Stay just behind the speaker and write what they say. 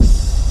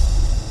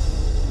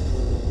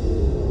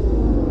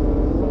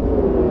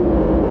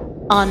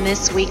On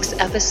this week's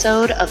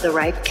episode of the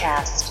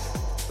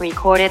Ripecast,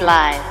 recorded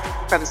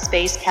live from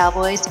Space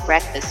Cowboys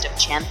Breakfast of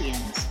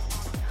Champions,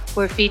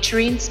 we're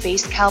featuring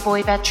Space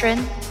Cowboy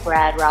veteran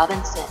Brad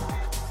Robinson.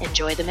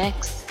 Enjoy the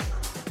mix.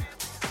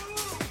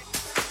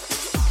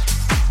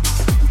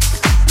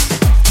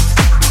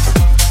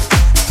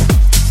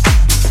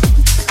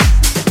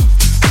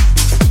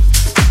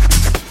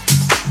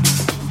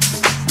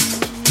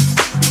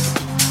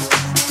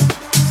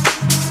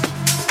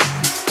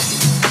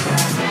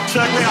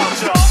 Check me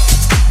out, y'all.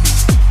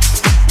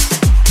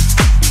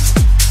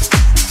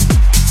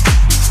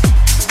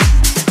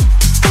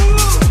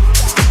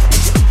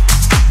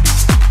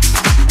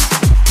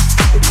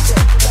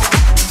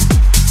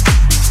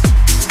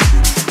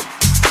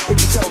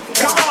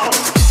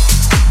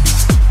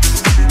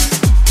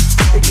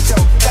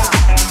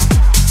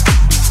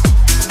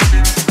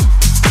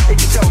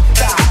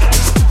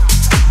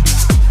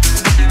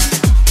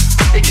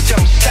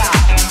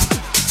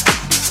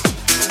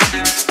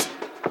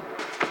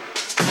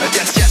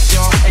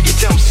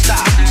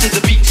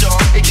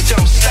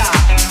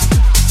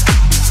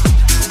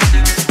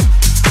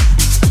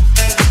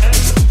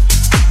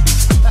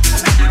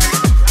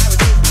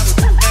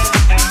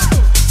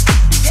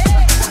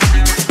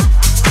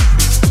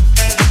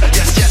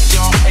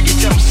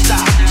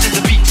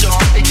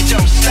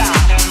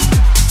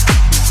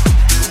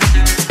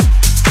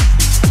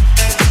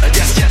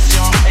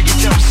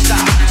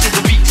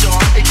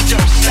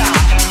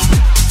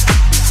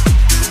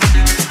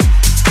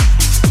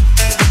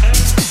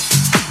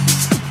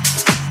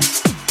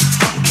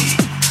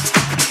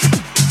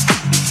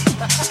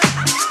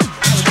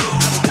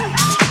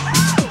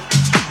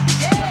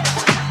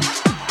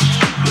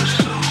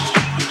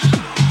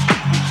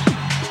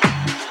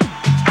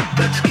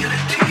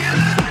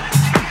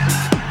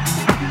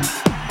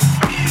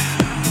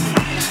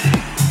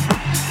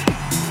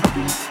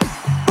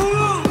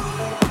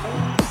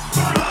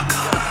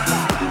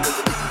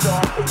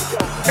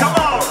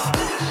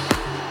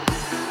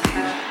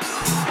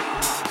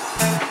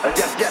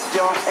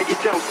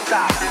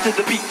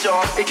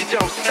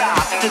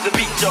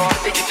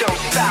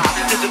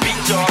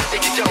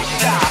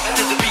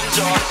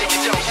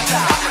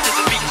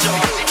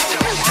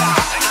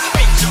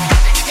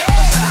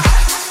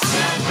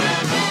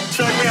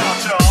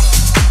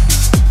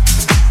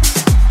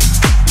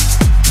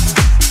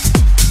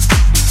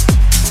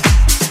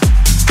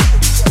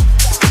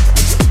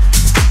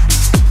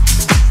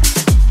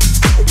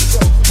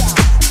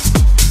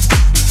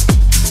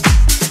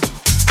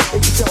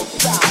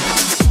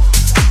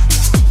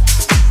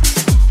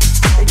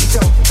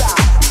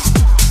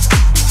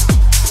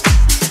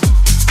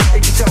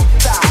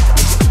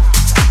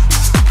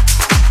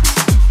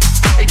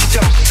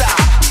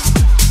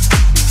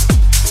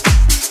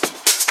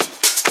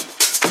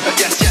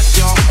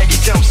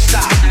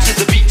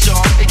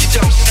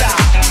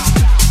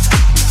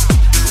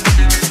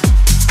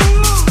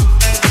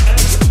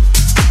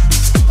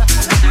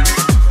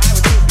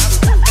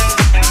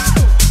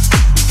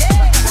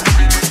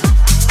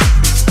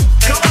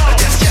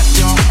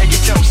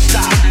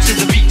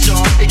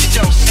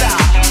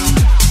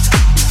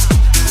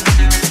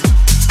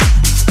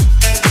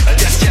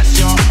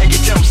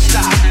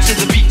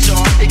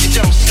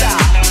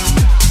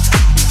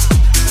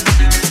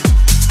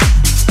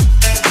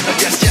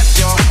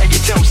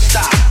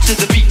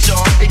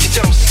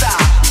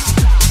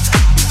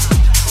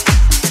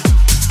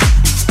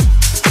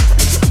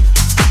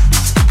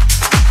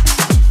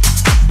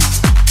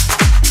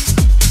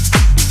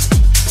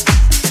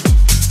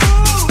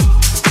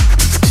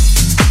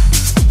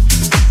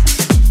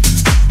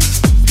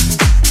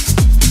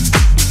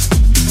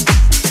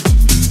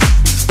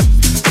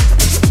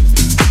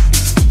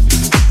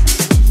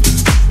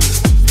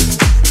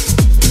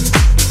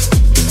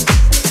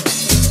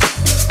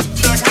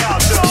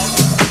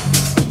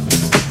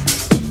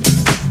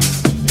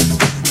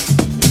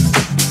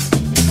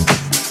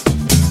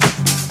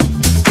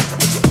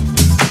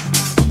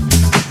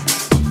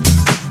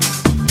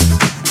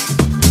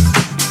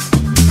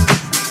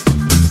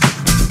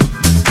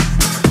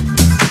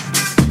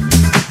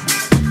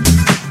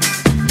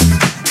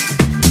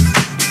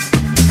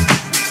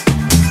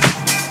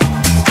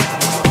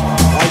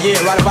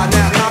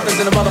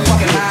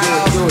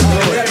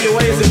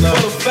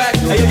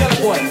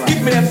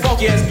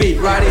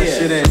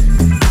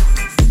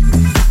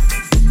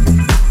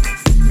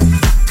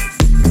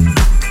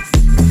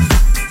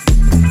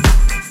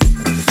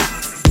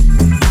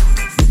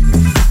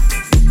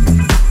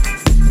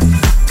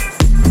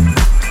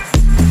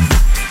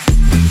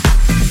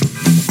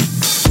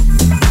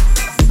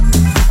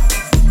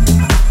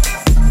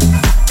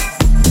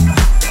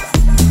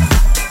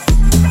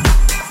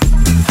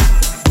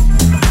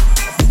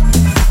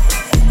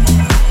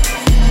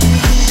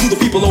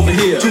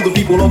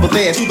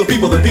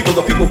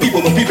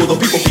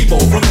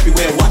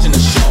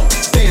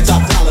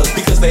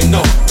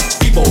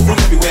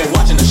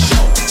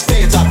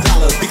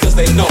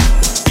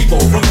 People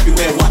from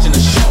everywhere watching the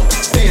show.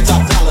 Paying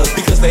top dollars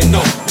because they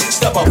know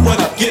stuff Step up,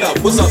 run up, get up.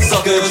 What's up,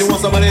 suckers? You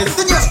want some of this?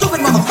 Then you're a stupid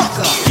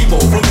motherfucker. People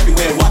from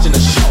everywhere watching the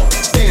show.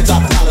 Staying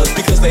top dollars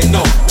because they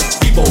know.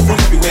 People from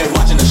everywhere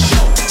watching the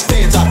show.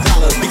 Staying top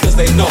dollars because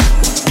they know.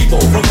 People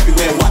from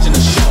everywhere watching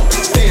the show.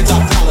 Staying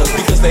top dollars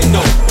because they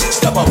know.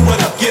 Step up, run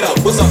up, get up.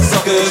 What's up,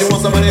 suckers? You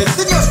want some of this?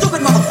 Then you're a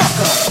stupid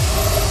motherfucker.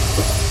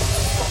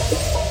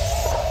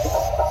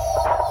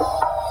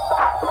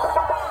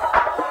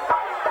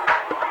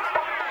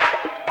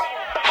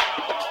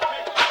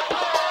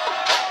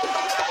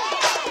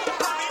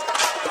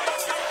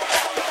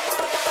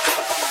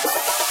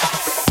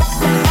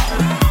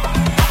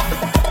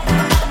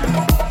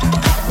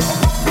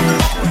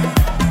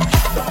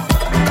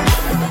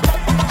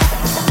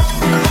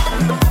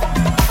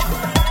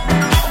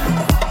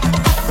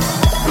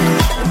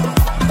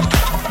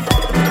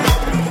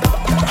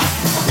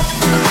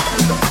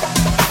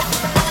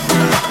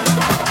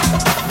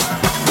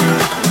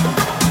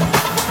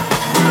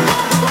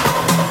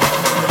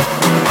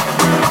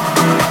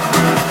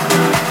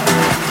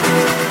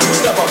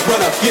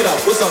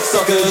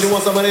 Suckers, you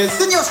want some of this?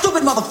 Then you're a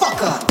stupid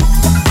motherfucker.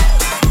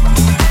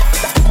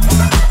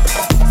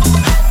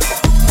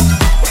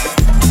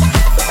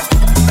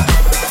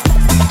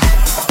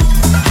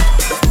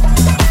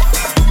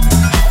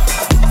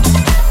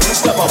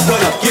 Step up,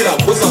 run up, get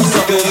up. What's up,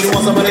 suckers? You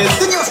want some of this?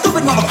 Then you're a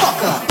stupid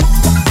motherfucker.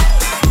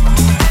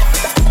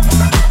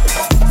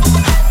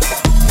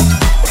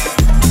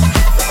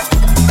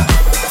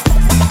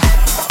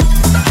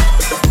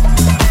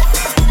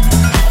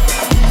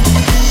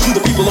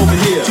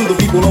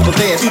 Over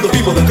there, to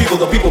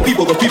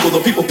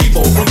the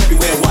people from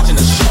everywhere watching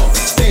the show.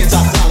 Staying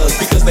top dollars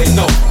because they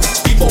know.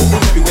 People from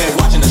everywhere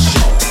watching the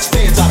show.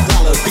 Staying top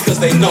dollars because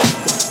they know.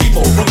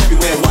 People from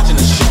everywhere watching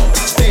the show.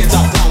 Staying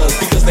top dollars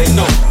because they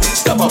know.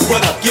 Step up,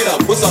 run up, get up.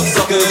 What's up,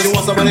 suckers? You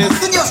want some of this?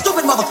 Then you're a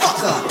stupid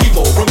motherfucker.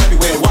 People from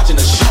everywhere watching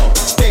the show.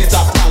 Staying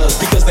top dollars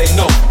because they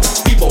know.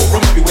 People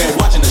from everywhere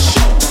watching the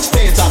show.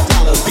 Staying top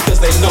dollars because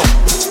they know.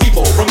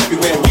 People from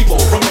everywhere, people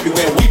from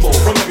everywhere, people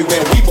from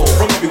everywhere, people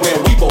from everywhere,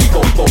 people.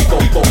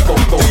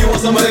 Do you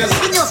want some of this?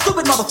 Then you're a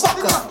stupid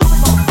motherfucker.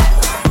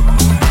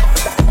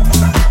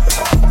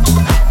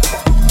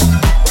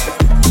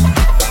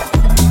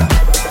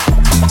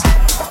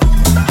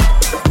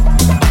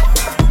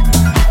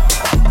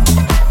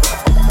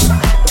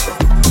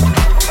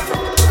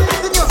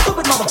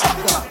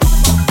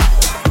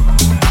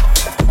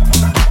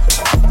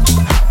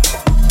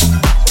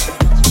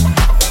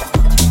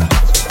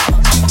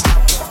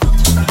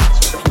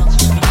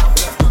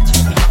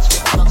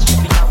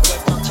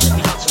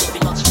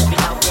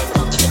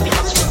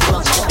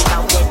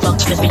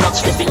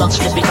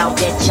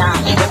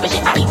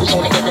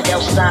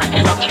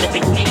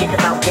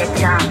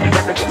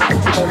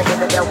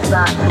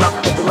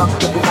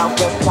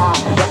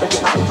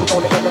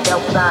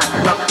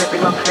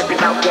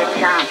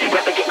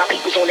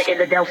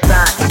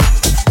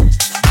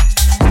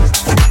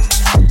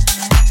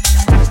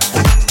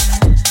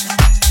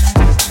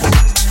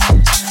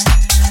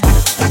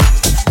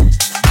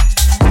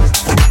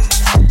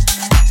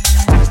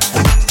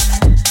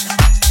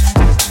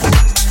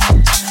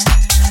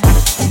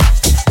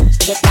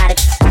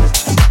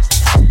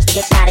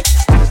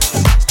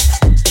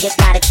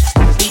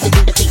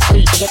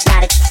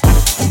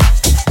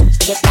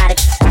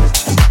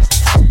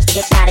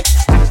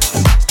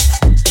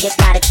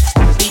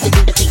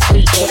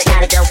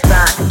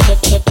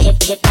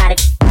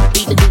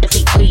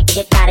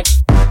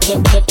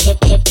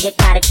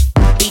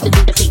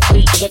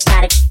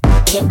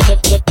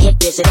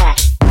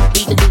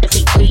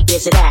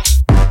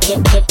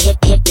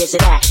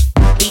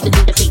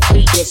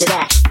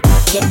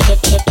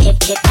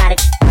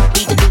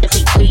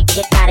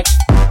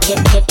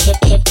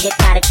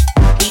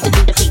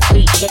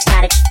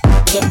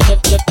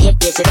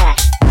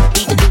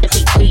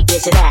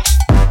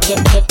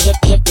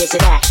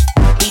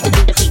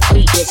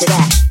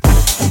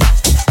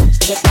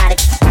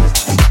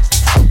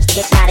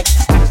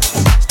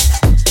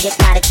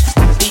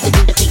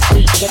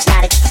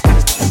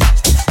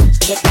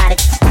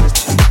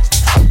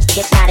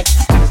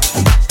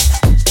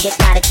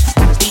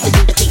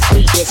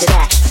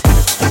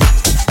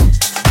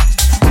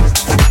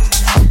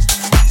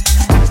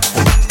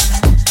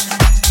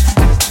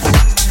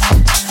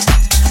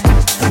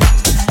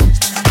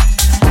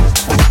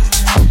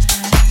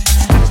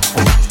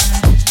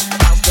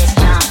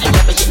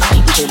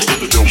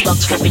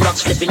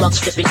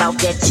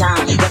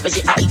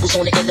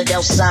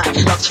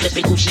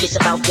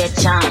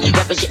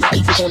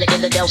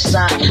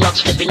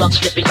 Lux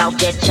flipping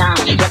out that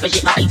time.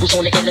 Represent my peoples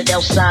on the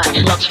Illidale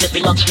side. Lux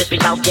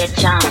flipping out that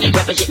time.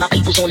 Represent my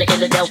peoples on the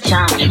Illidale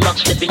time.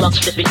 Lux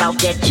flipping out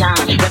that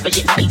time. Represent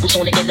my peoples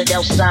on the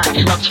Illidale side.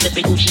 Lux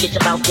flipping Gucci, it's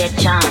about that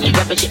time.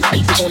 Represent my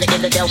peoples on the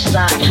Illidale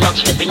side.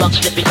 Lux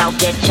flipping out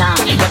that time.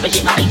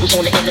 Represent my peoples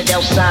on the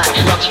Illidale side.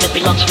 Lux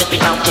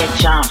flipping out that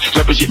time.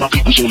 Represent my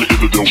peoples on the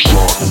Illidale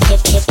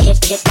side.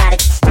 Hit, got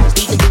it.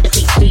 Beat the do the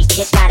feet,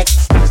 hit, got it.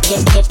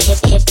 Hit,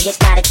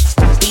 got it.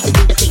 Beat the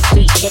do the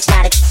feet, hit,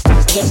 got it.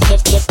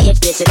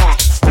 Hit, this or that.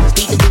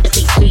 Beat the do the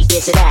feet,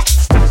 this or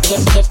that.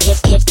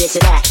 this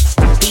or that.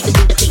 Beat the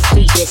beat,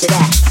 beat this or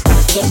that.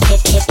 Hit,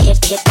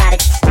 got it.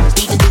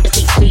 Beat the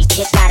beat,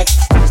 hit, got it.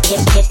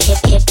 Hit,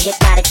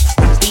 got it.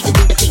 Beat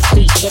the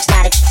beat, hit,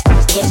 got it.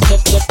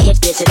 Hit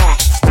this or that.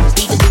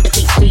 Beat the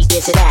beat,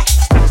 this or that.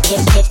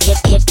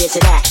 Hit this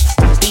or that.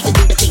 Beat the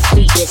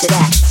beat, this or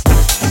that.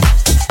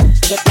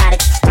 Hit got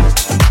it.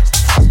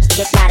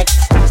 Hit got it.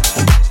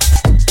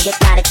 Hit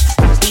got it.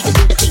 Beat the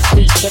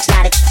beat, hit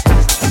got it.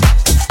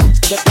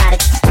 Hit got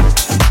it.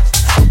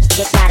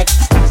 Hit got it.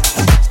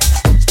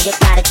 Hit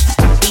got it.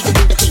 Beat the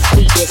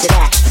beat, this or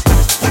that.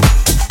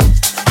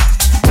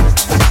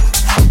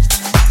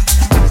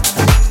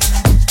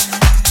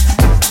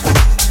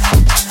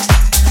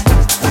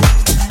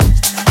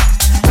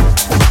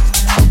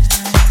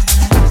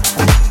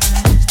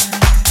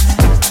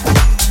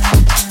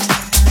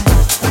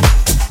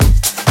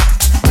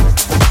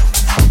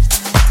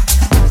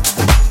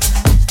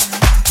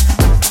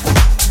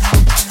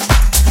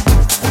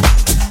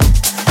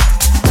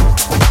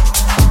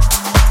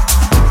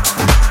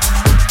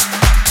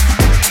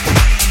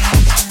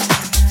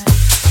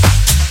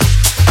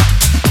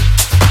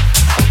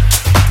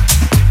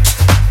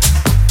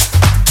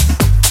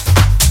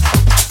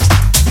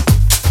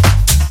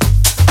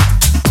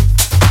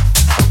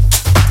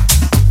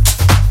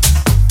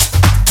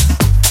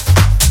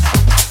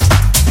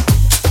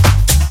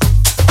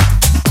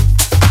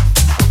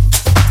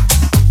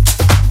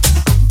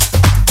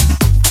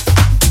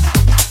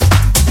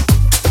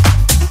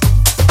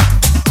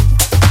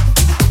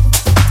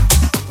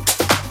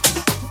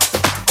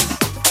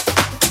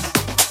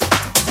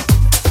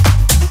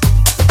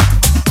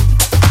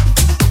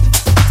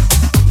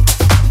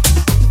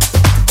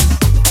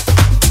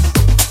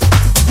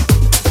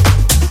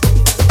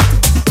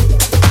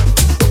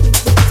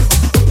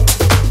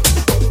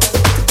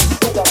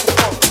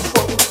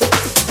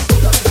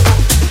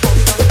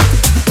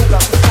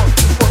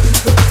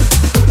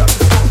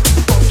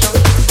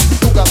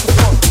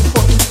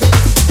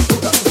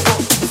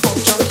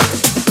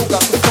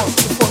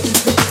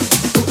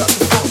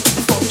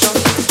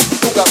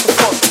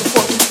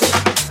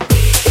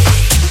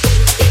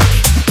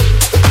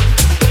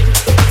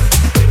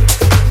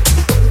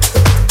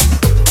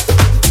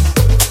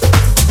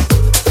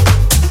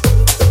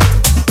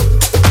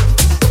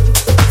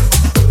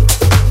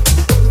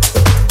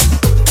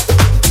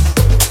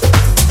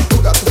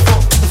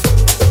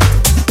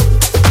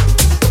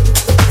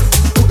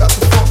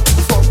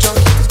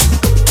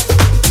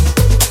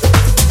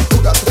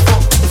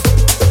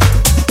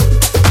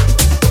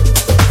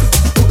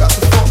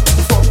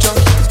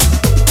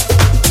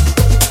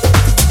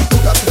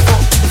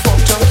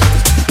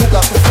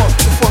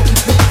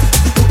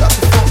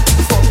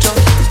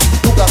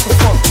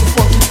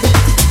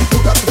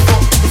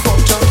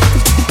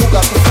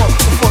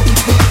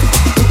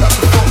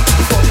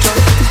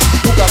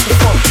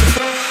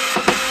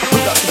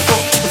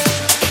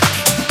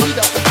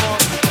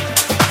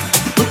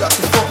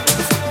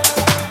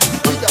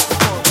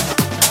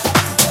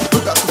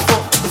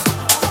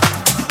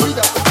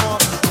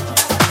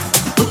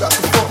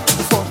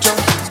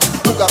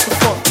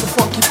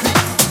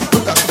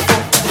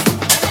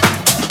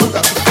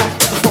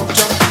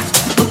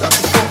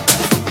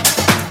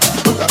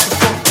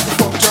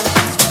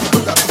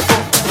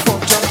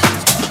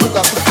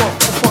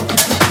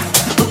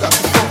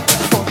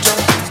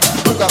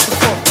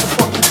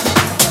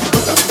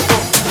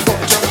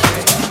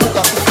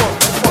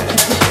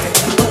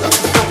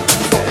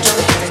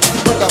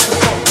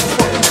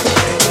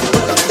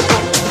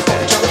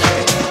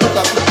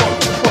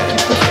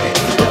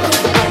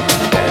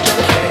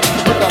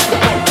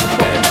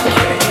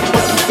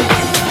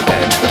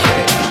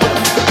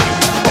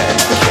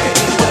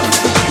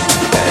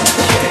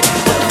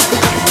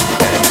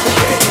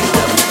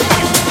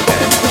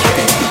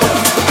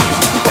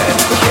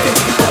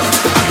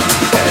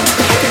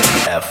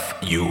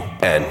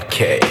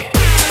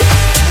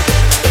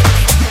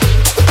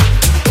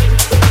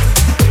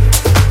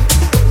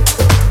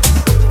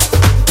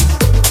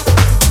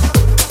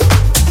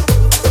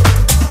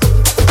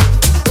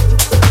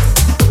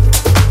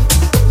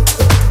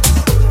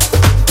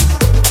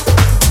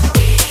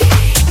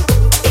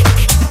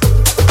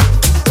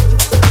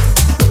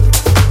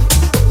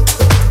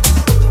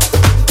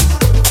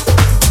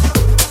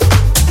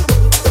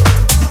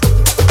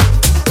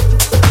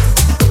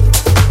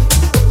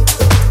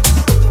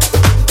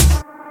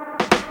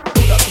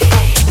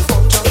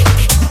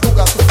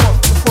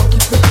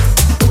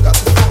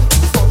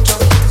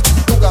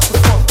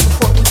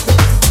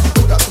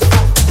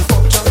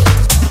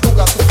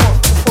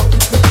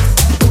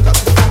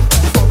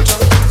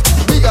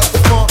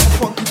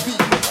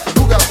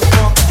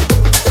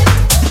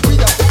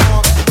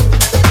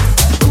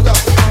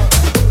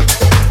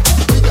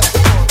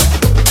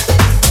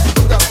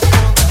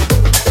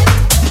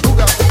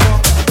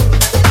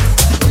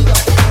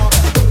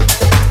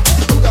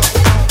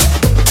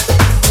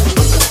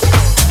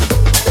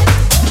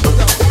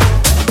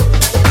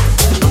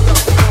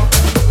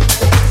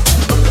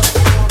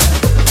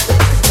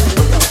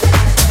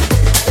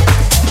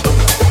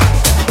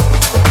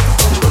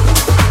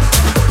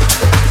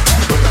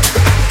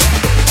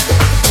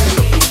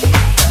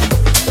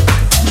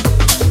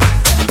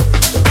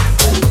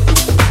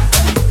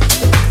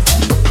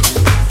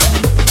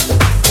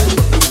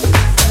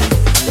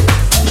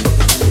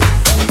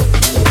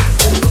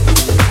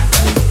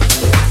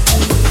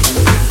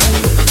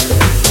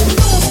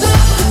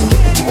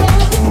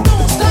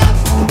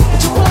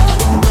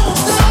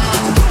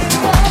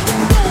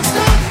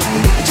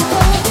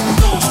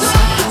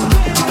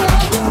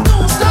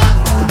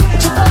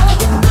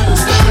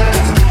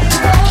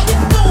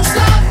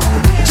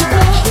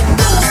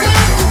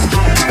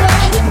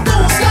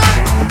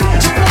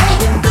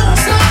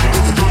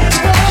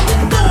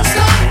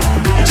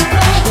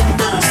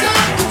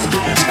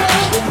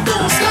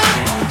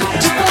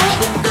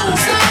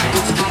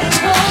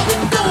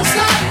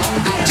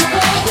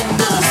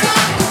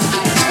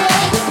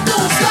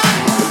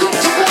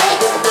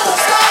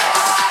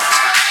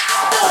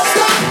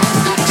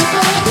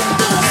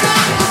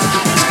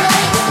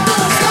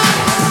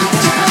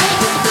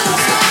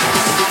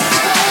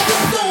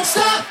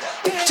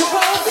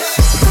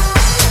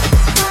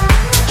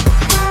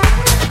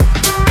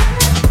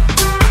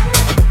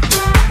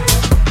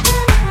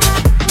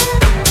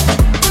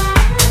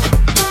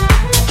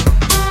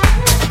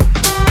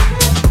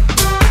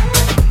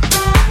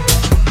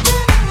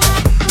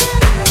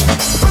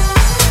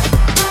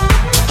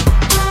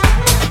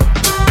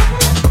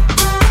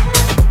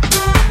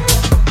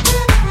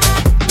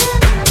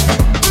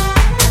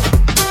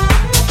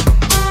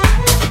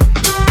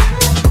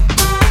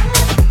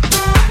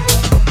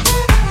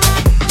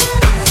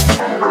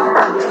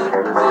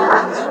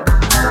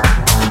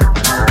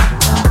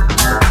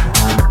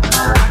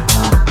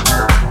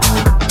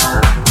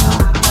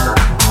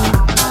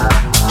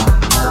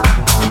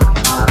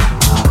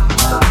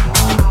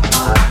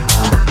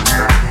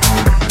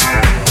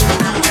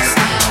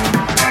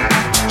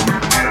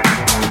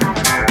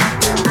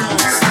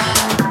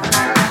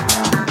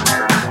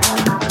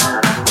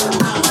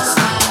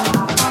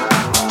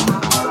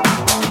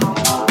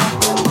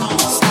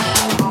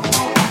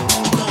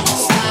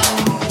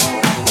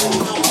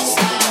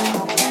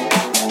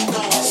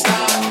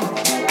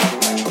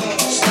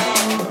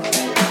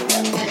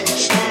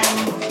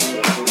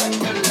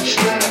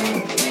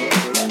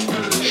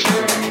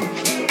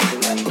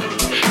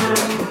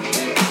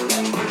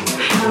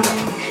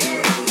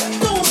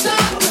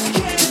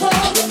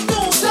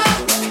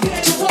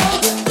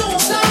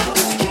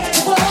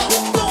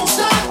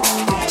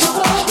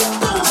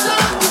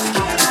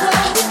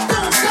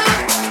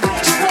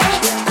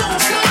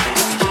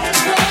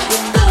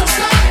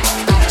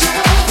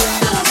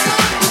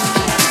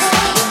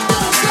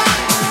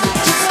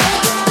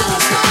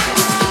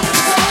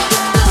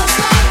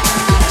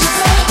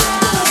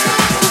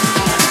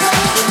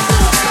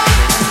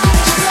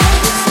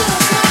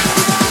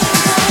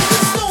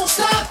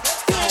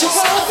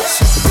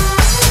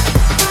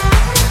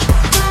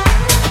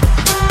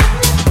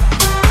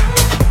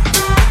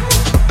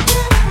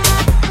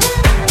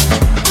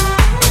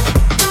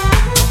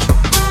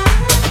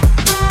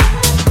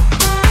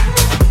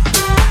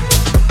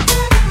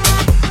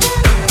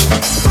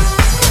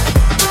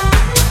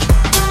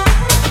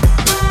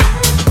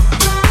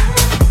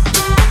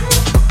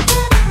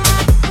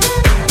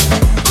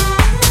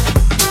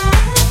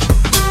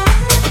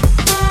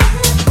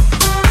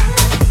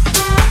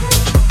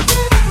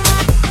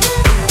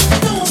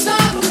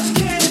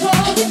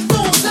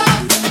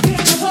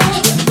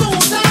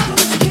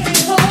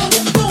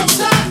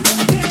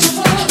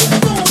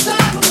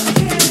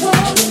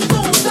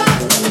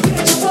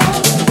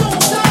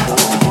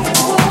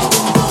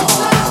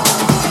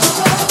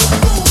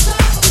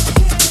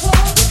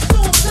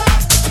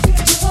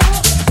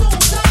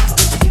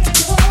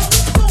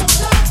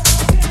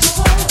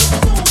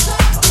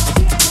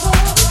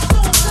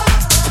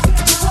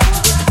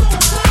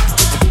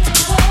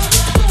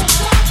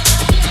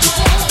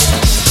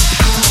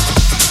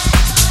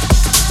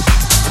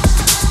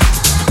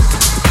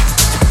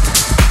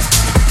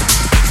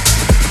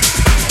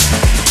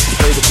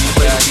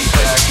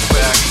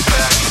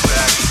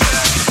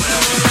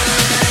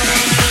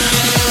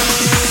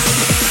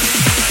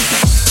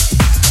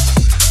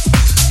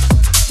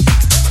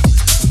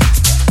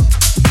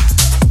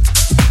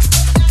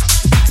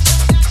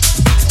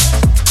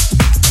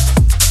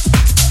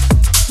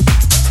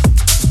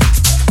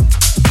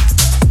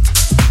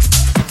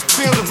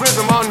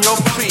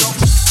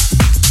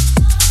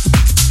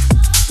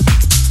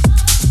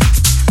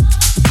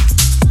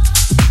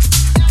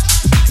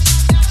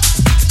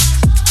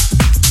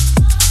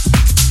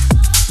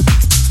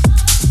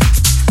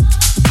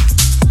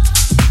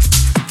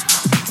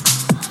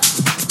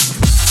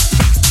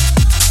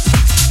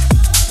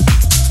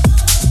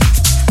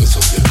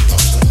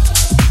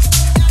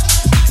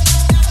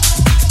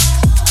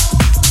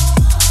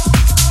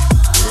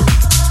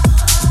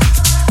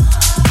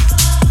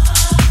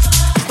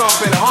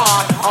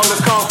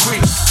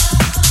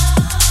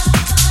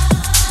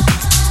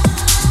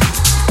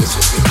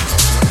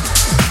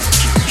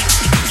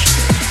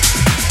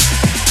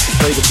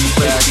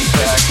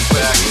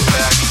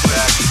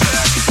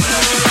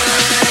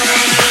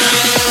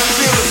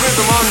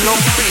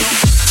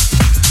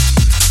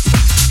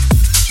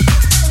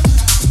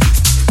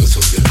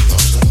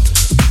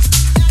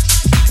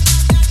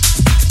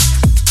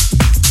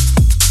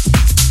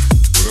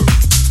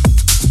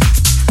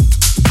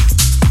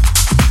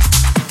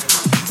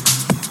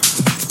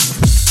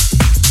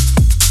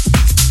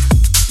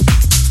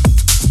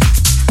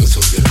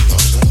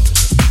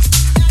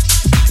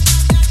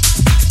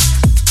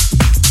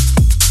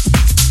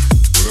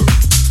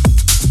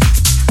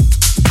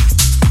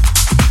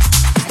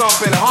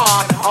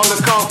 on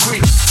the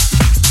concrete.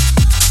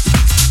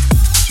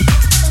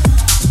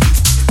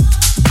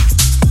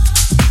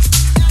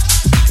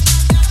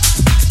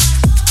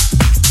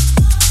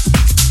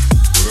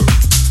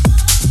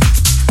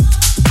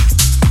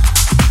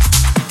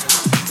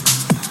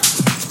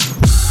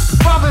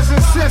 Brothers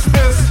and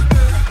sisters,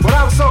 well,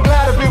 I'm so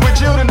glad to be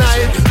with you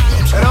tonight.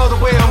 And all the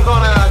way I'm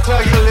gonna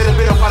tell you a little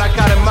bit of what I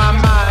got in my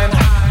mind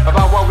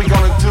about what we're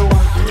gonna do.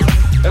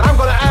 And I'm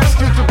gonna ask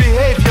you to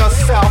behave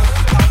yourself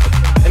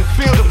and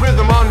feel the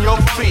rhythm on your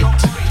feet.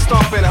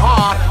 Stomping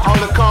hard on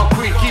the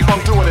concrete, keep on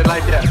doing it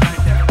like that.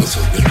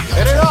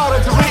 And in order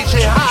to reach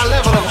a high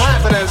level of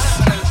happiness,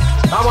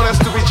 I want us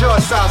to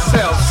rejoice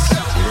ourselves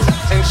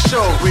and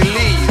show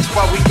release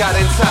what we got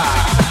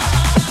inside.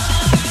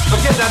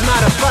 Forget that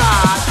 9 to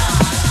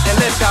 5 and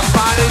let that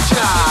body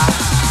jive.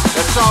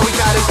 That's all we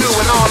gotta do,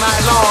 and all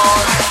night long,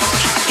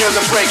 till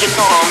the break is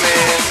on,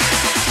 man.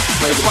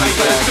 That's what you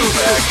gotta do,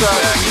 sister.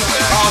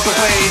 All the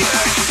way,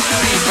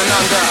 deep and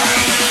under.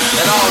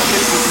 And all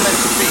this is meant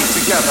to be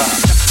together.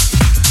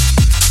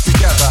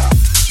 Together.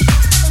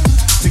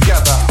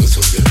 Together.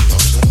 Together.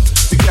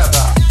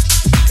 Together.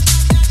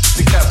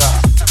 Together.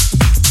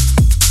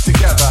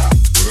 Together.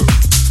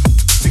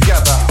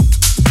 Together.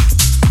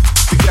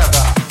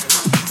 Together.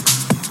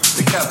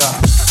 Together.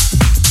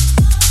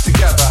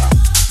 Together.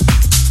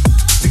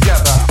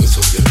 Together.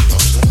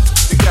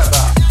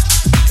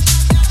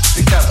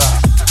 Together.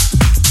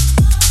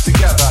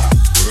 Together.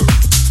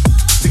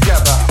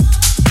 Together.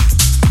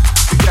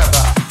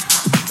 Together.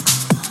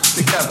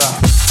 Together.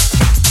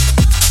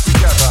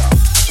 Together.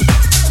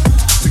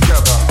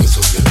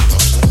 Together.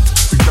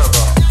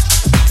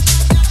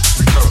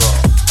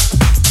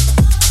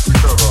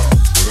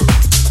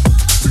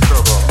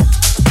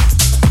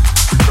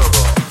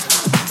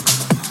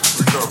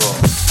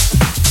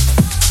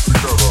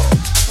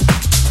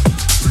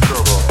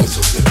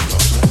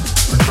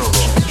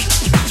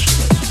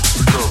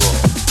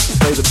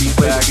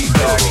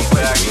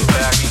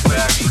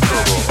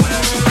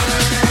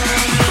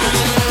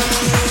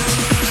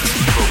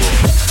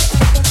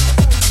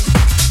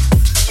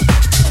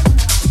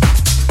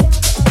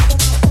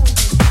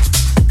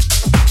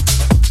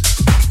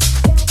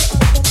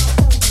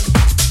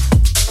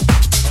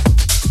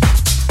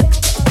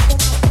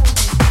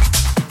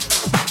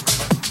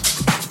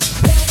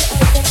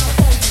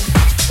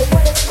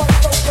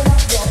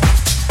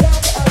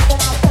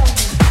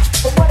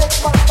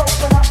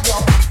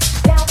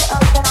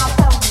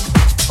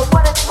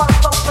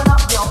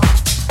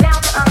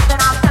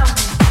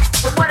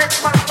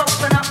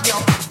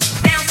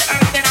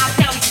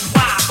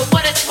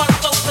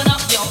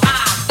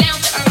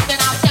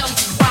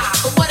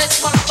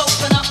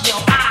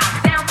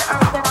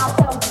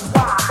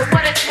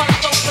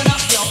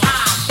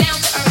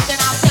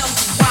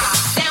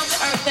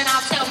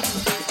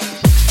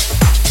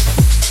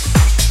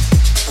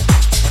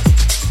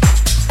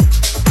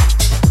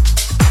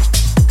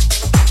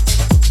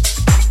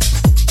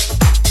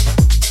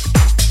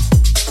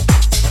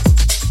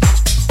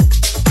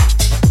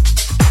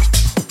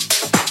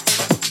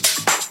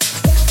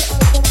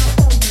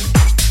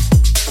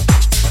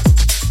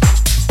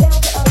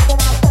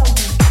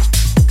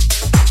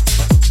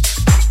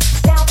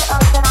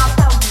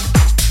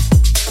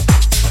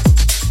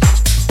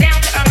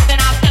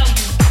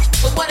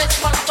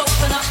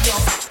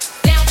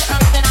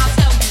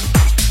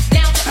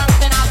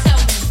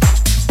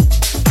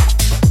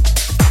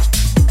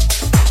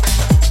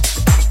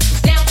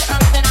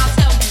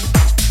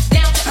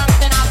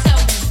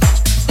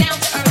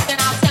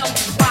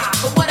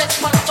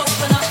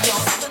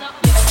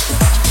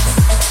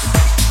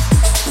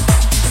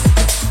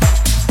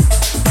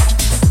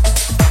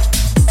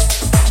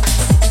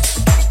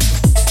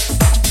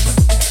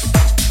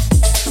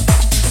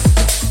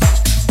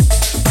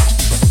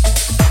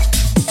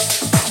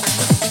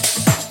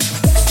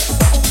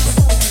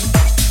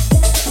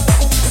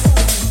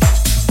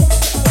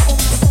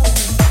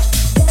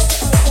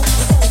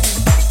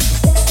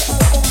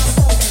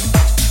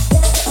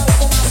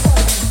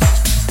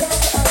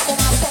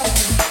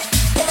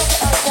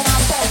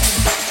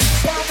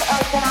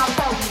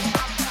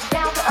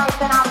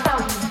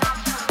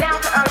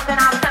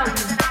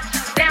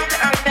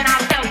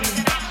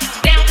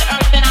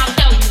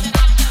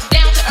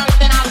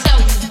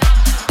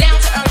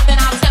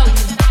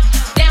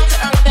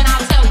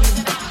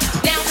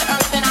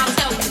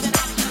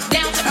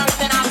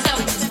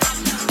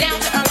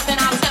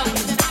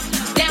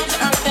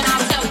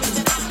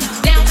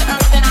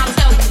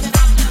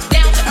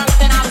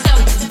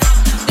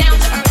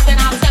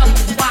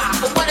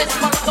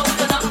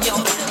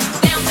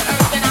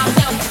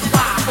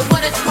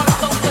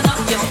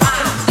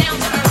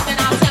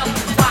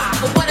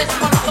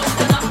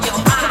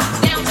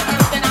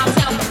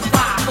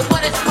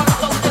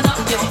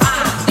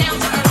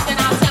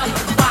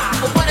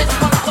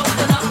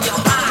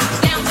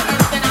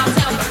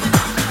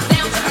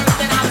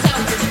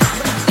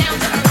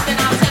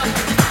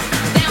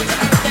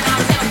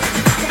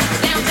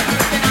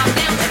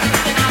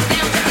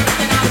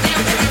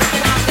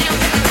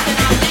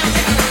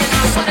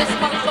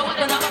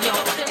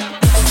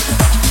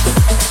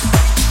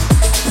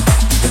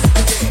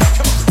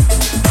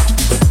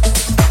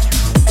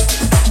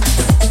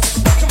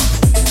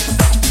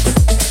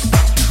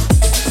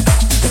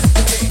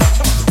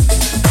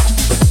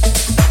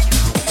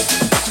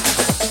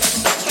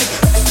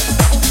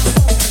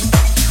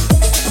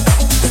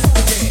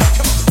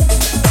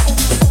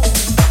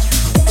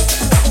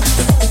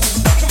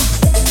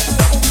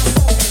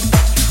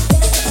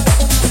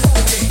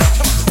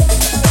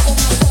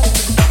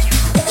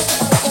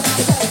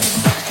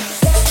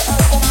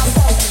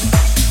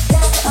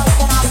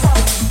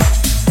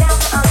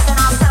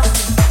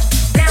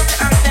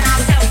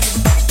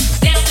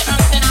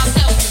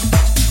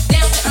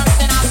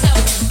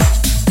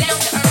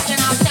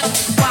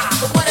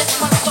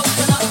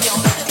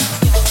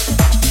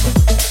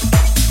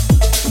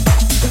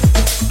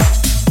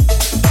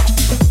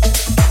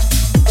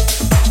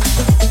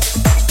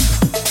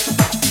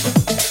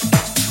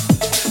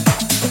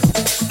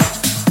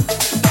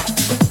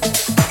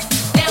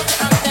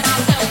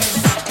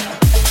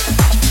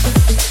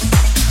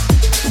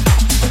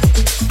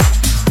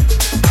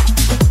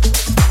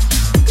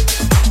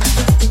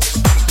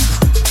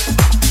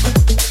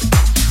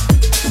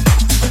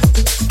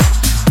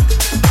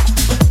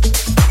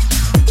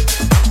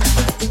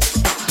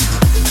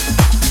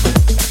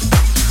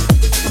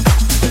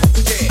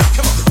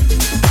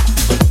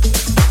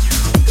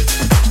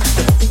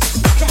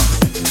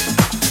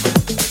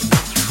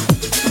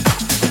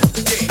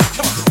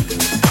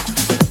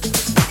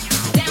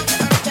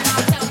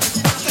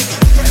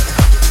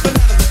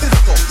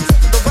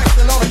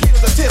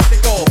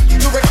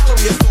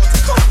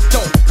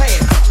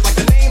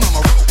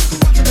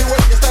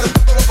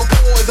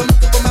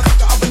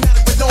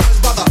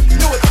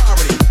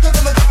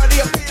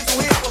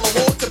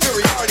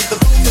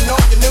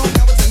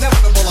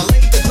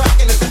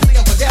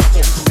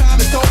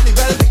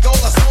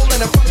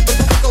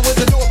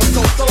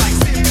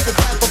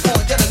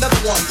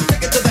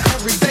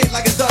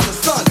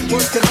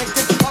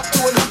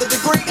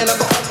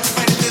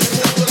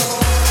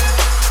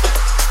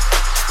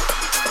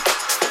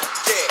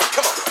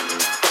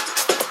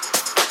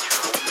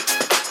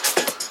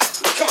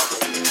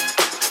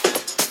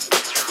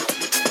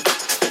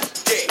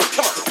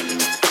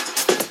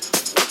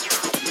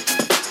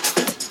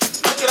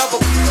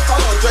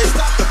 Dre,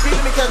 stop the beat,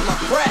 let me catch my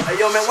breath. Hey,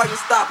 yo, man, why you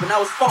stopping? That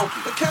was funky.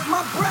 But catch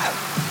my breath.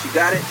 You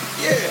got it?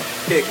 Yeah.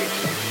 Kick it.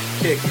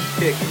 Kick it.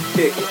 Kick it.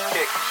 Kick it.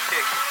 Kick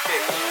it. Kick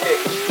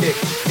it. Kick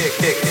it. Kick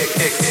it. Kick it.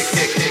 Kick it.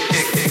 Kick it. Kick it.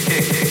 Kick it. Kick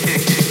it.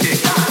 Kick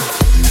it.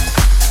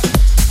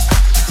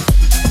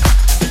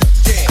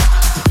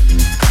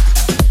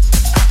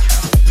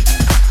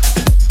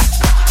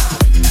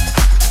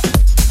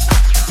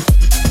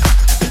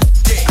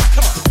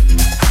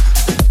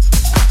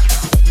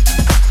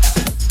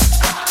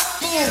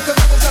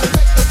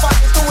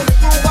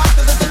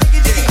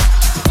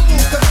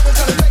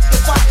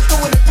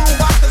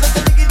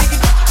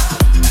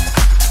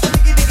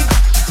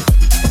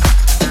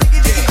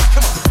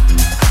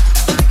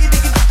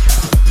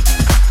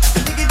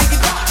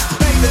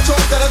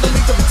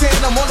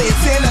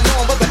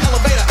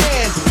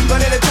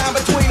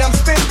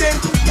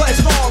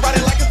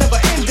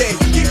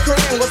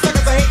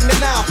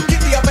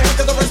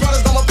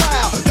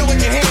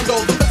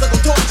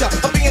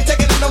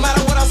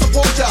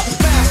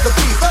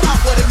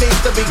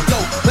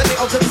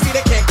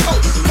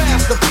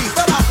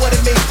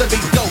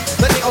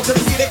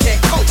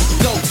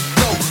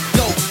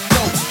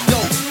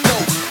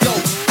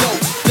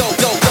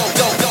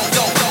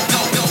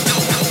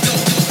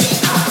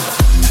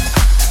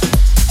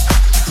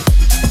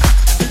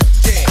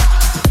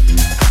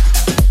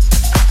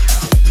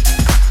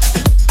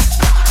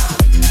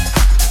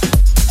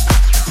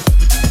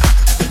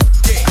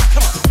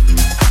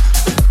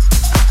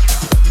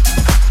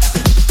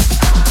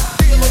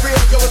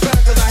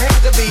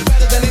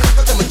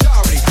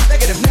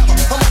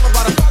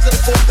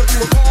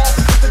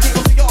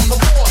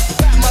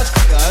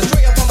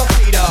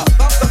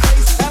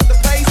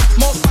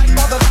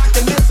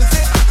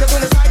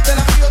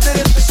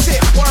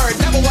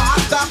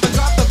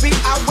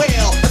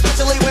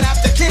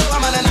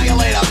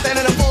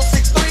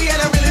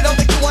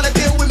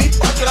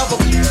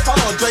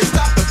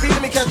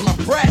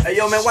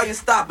 Why you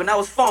stopping? That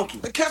was funky.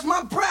 To catch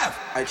my breath.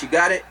 Alright, you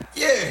got it?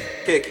 Yeah.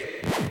 Kick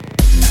it.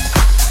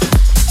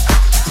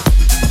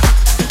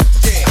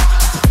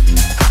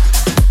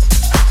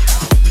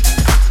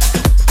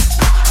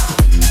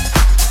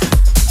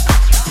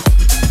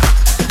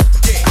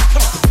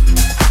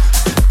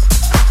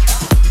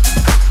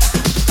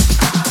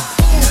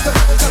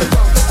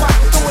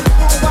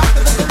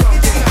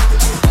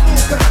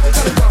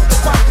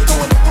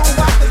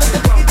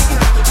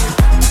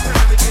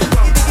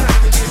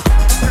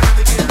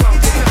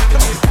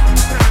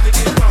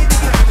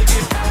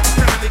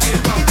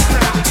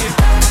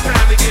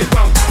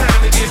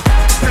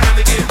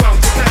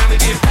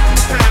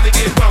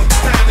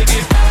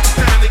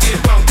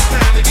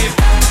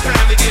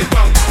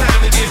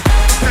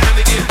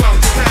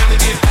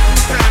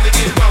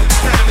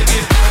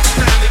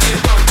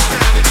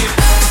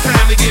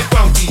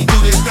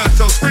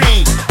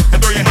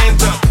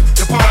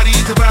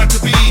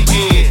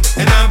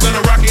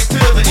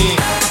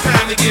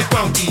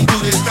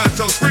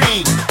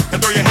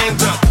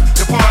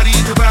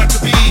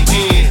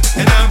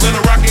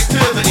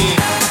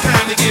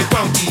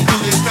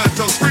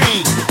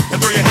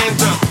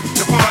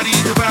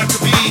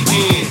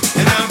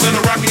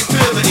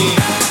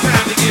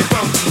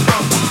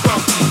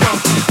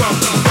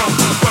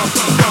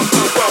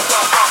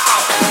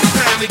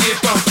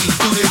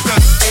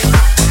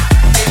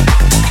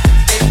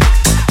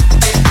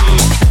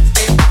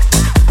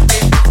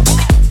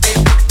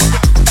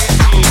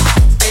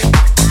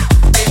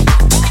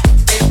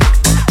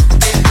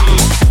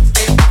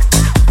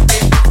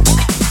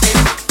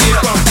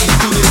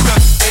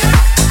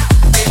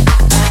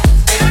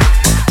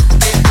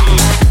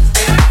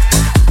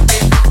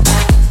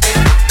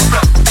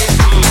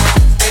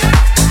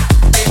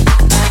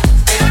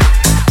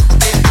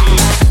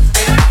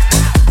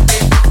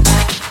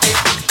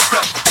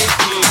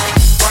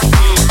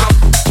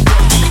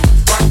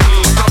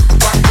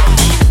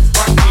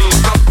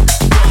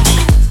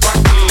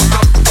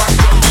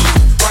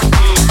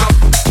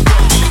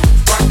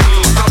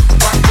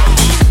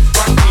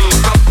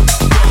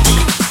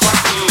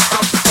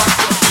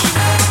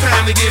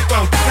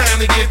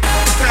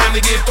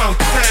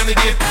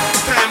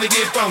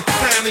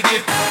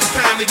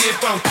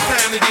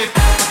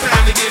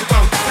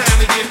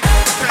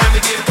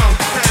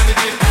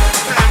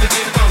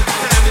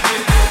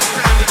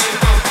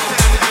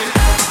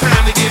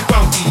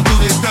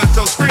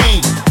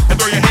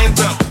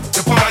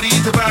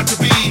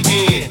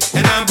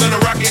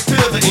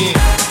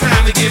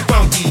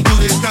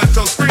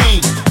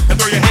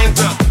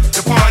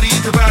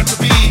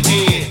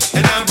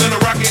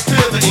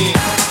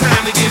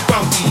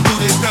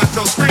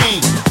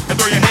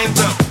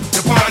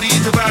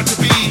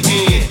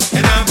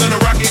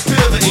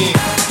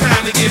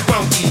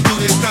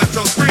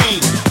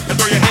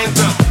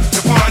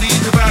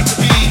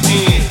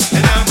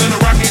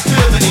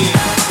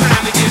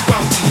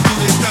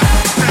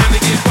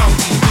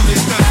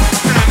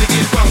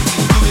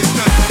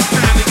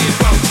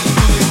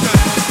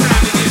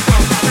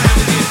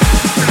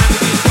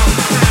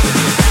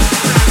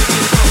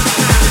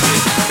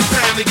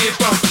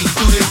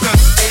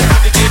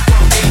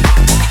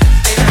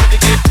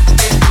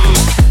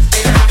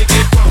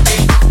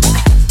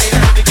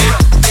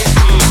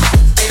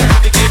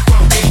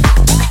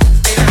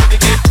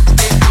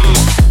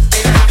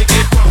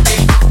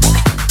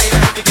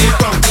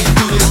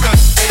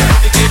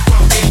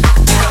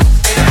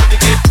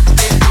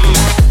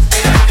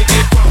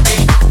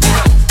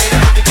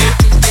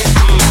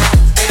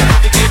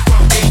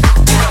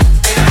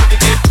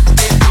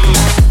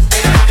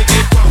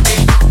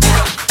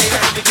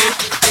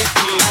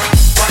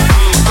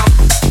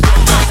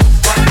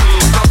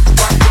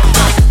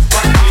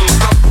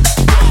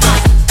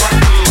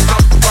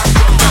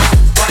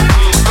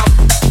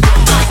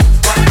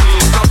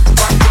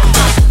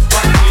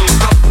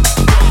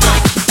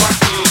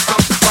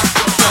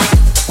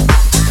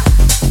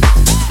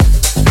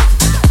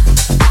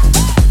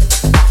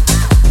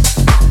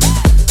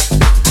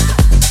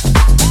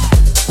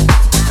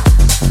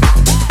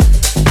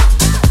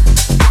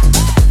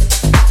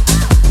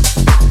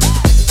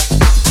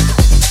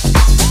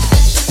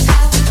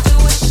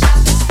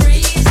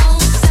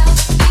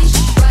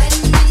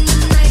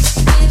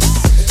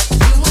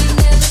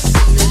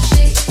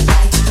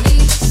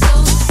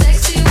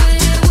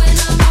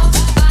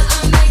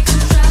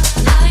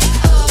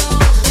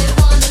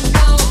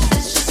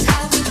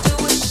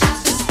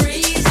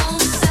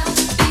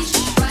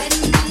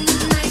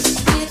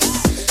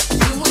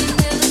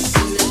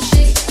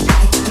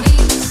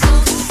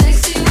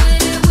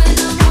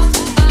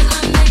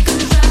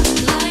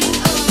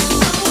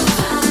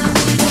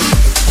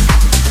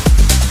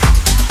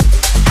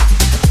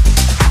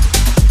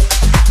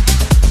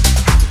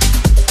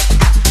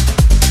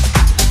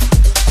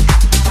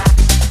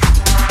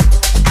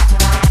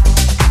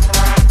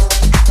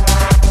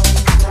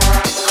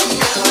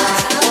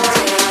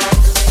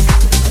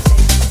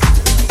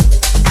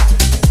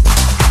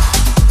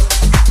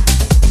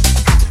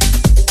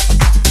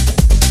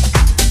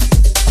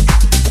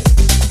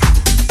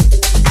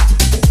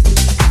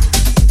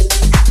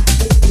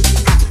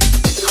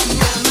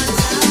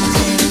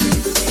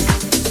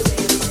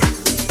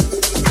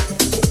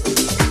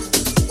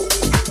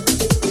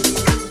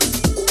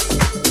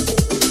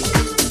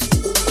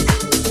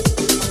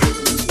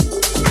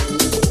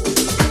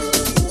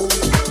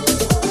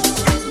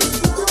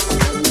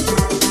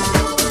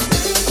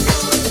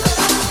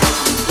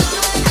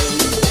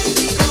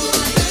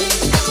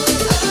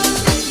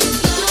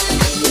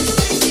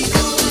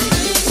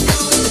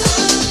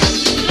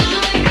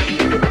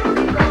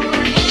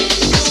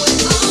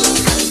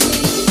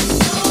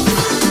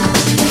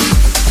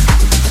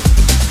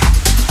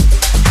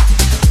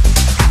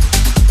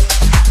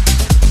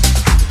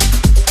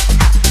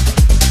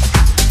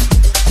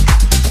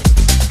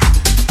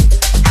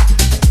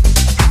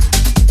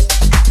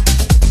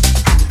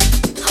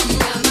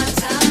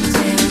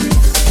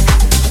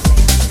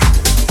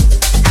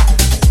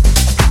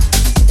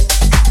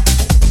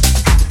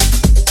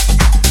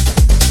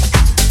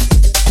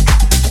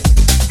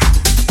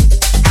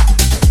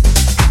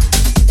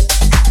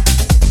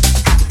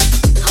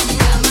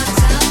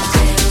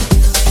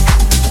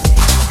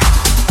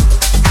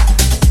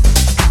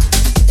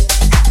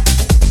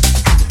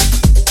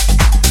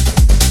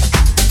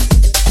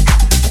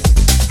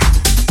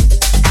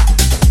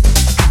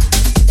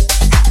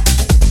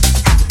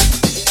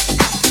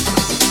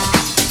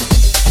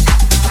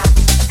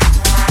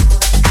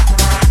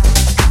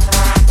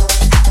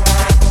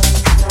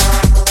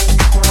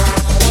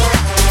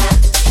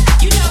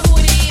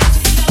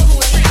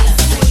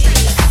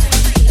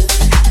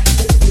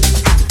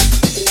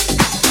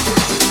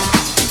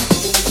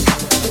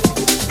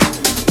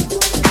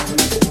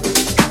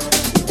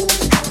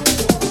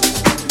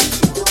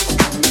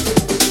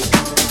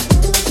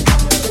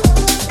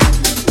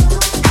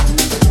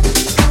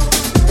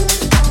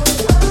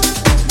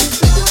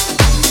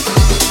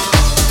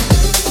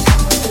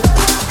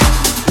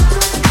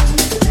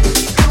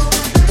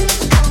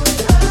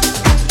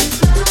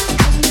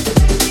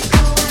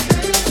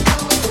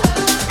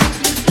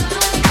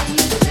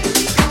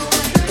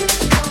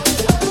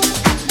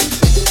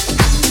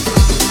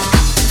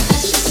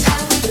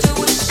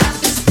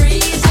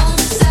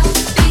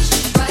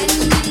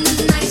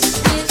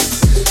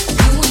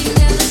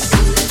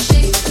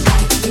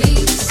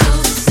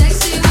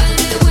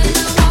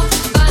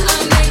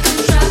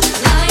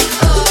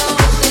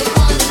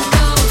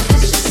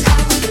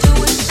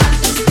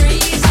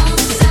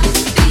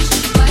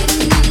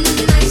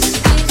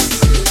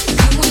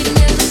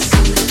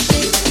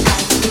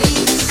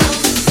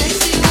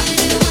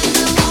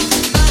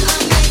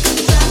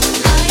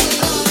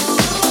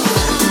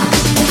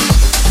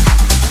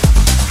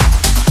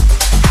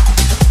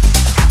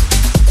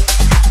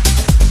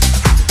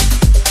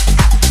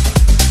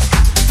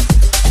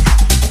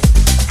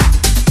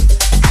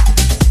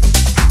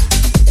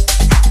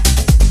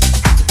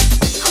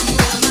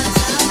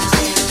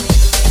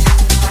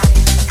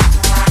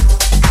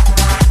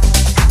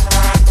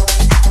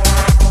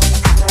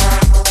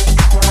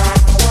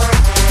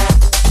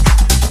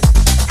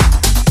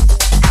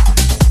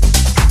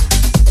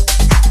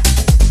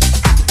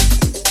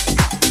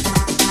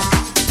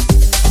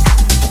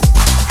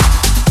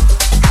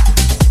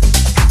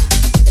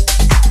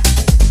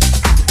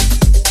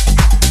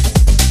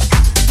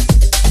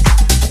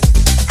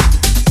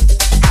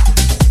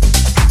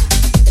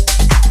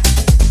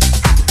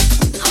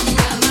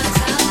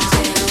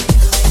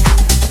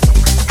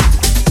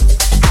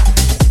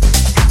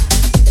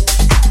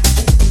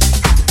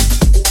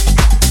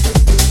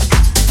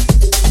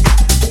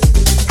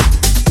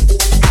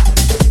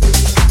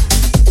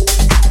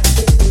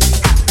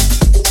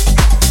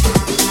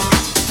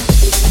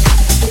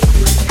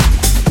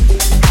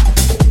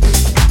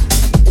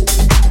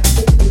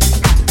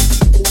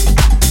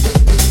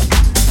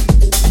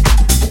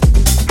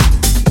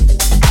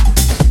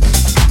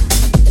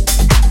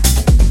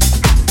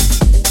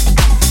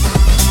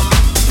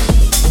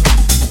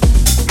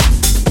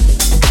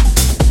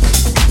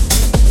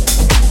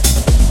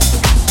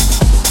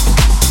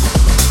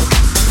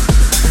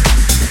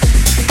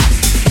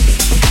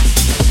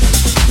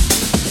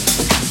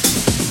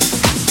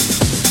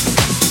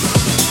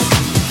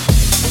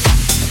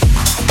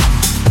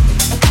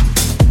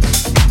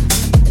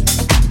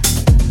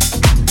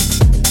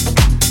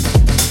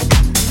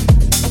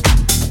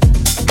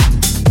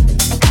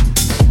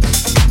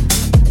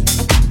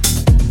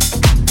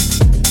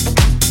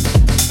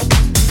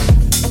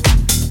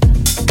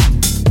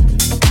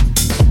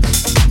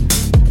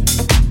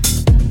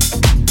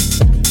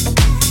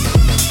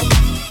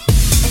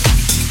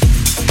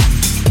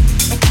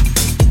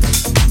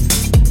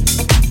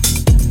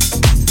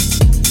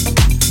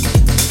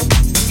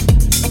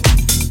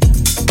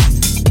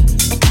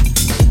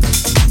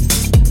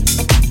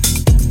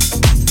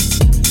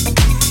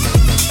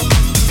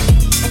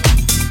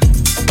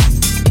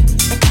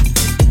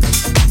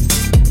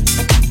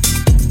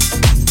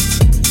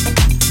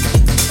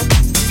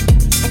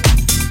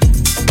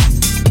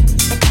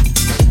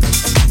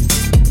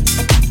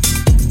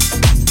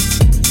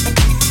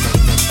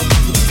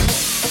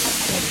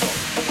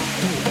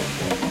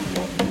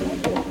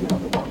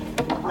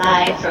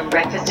 Live from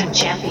Breakfast of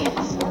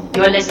Champions,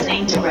 you're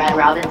listening to Brad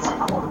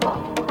Robinson.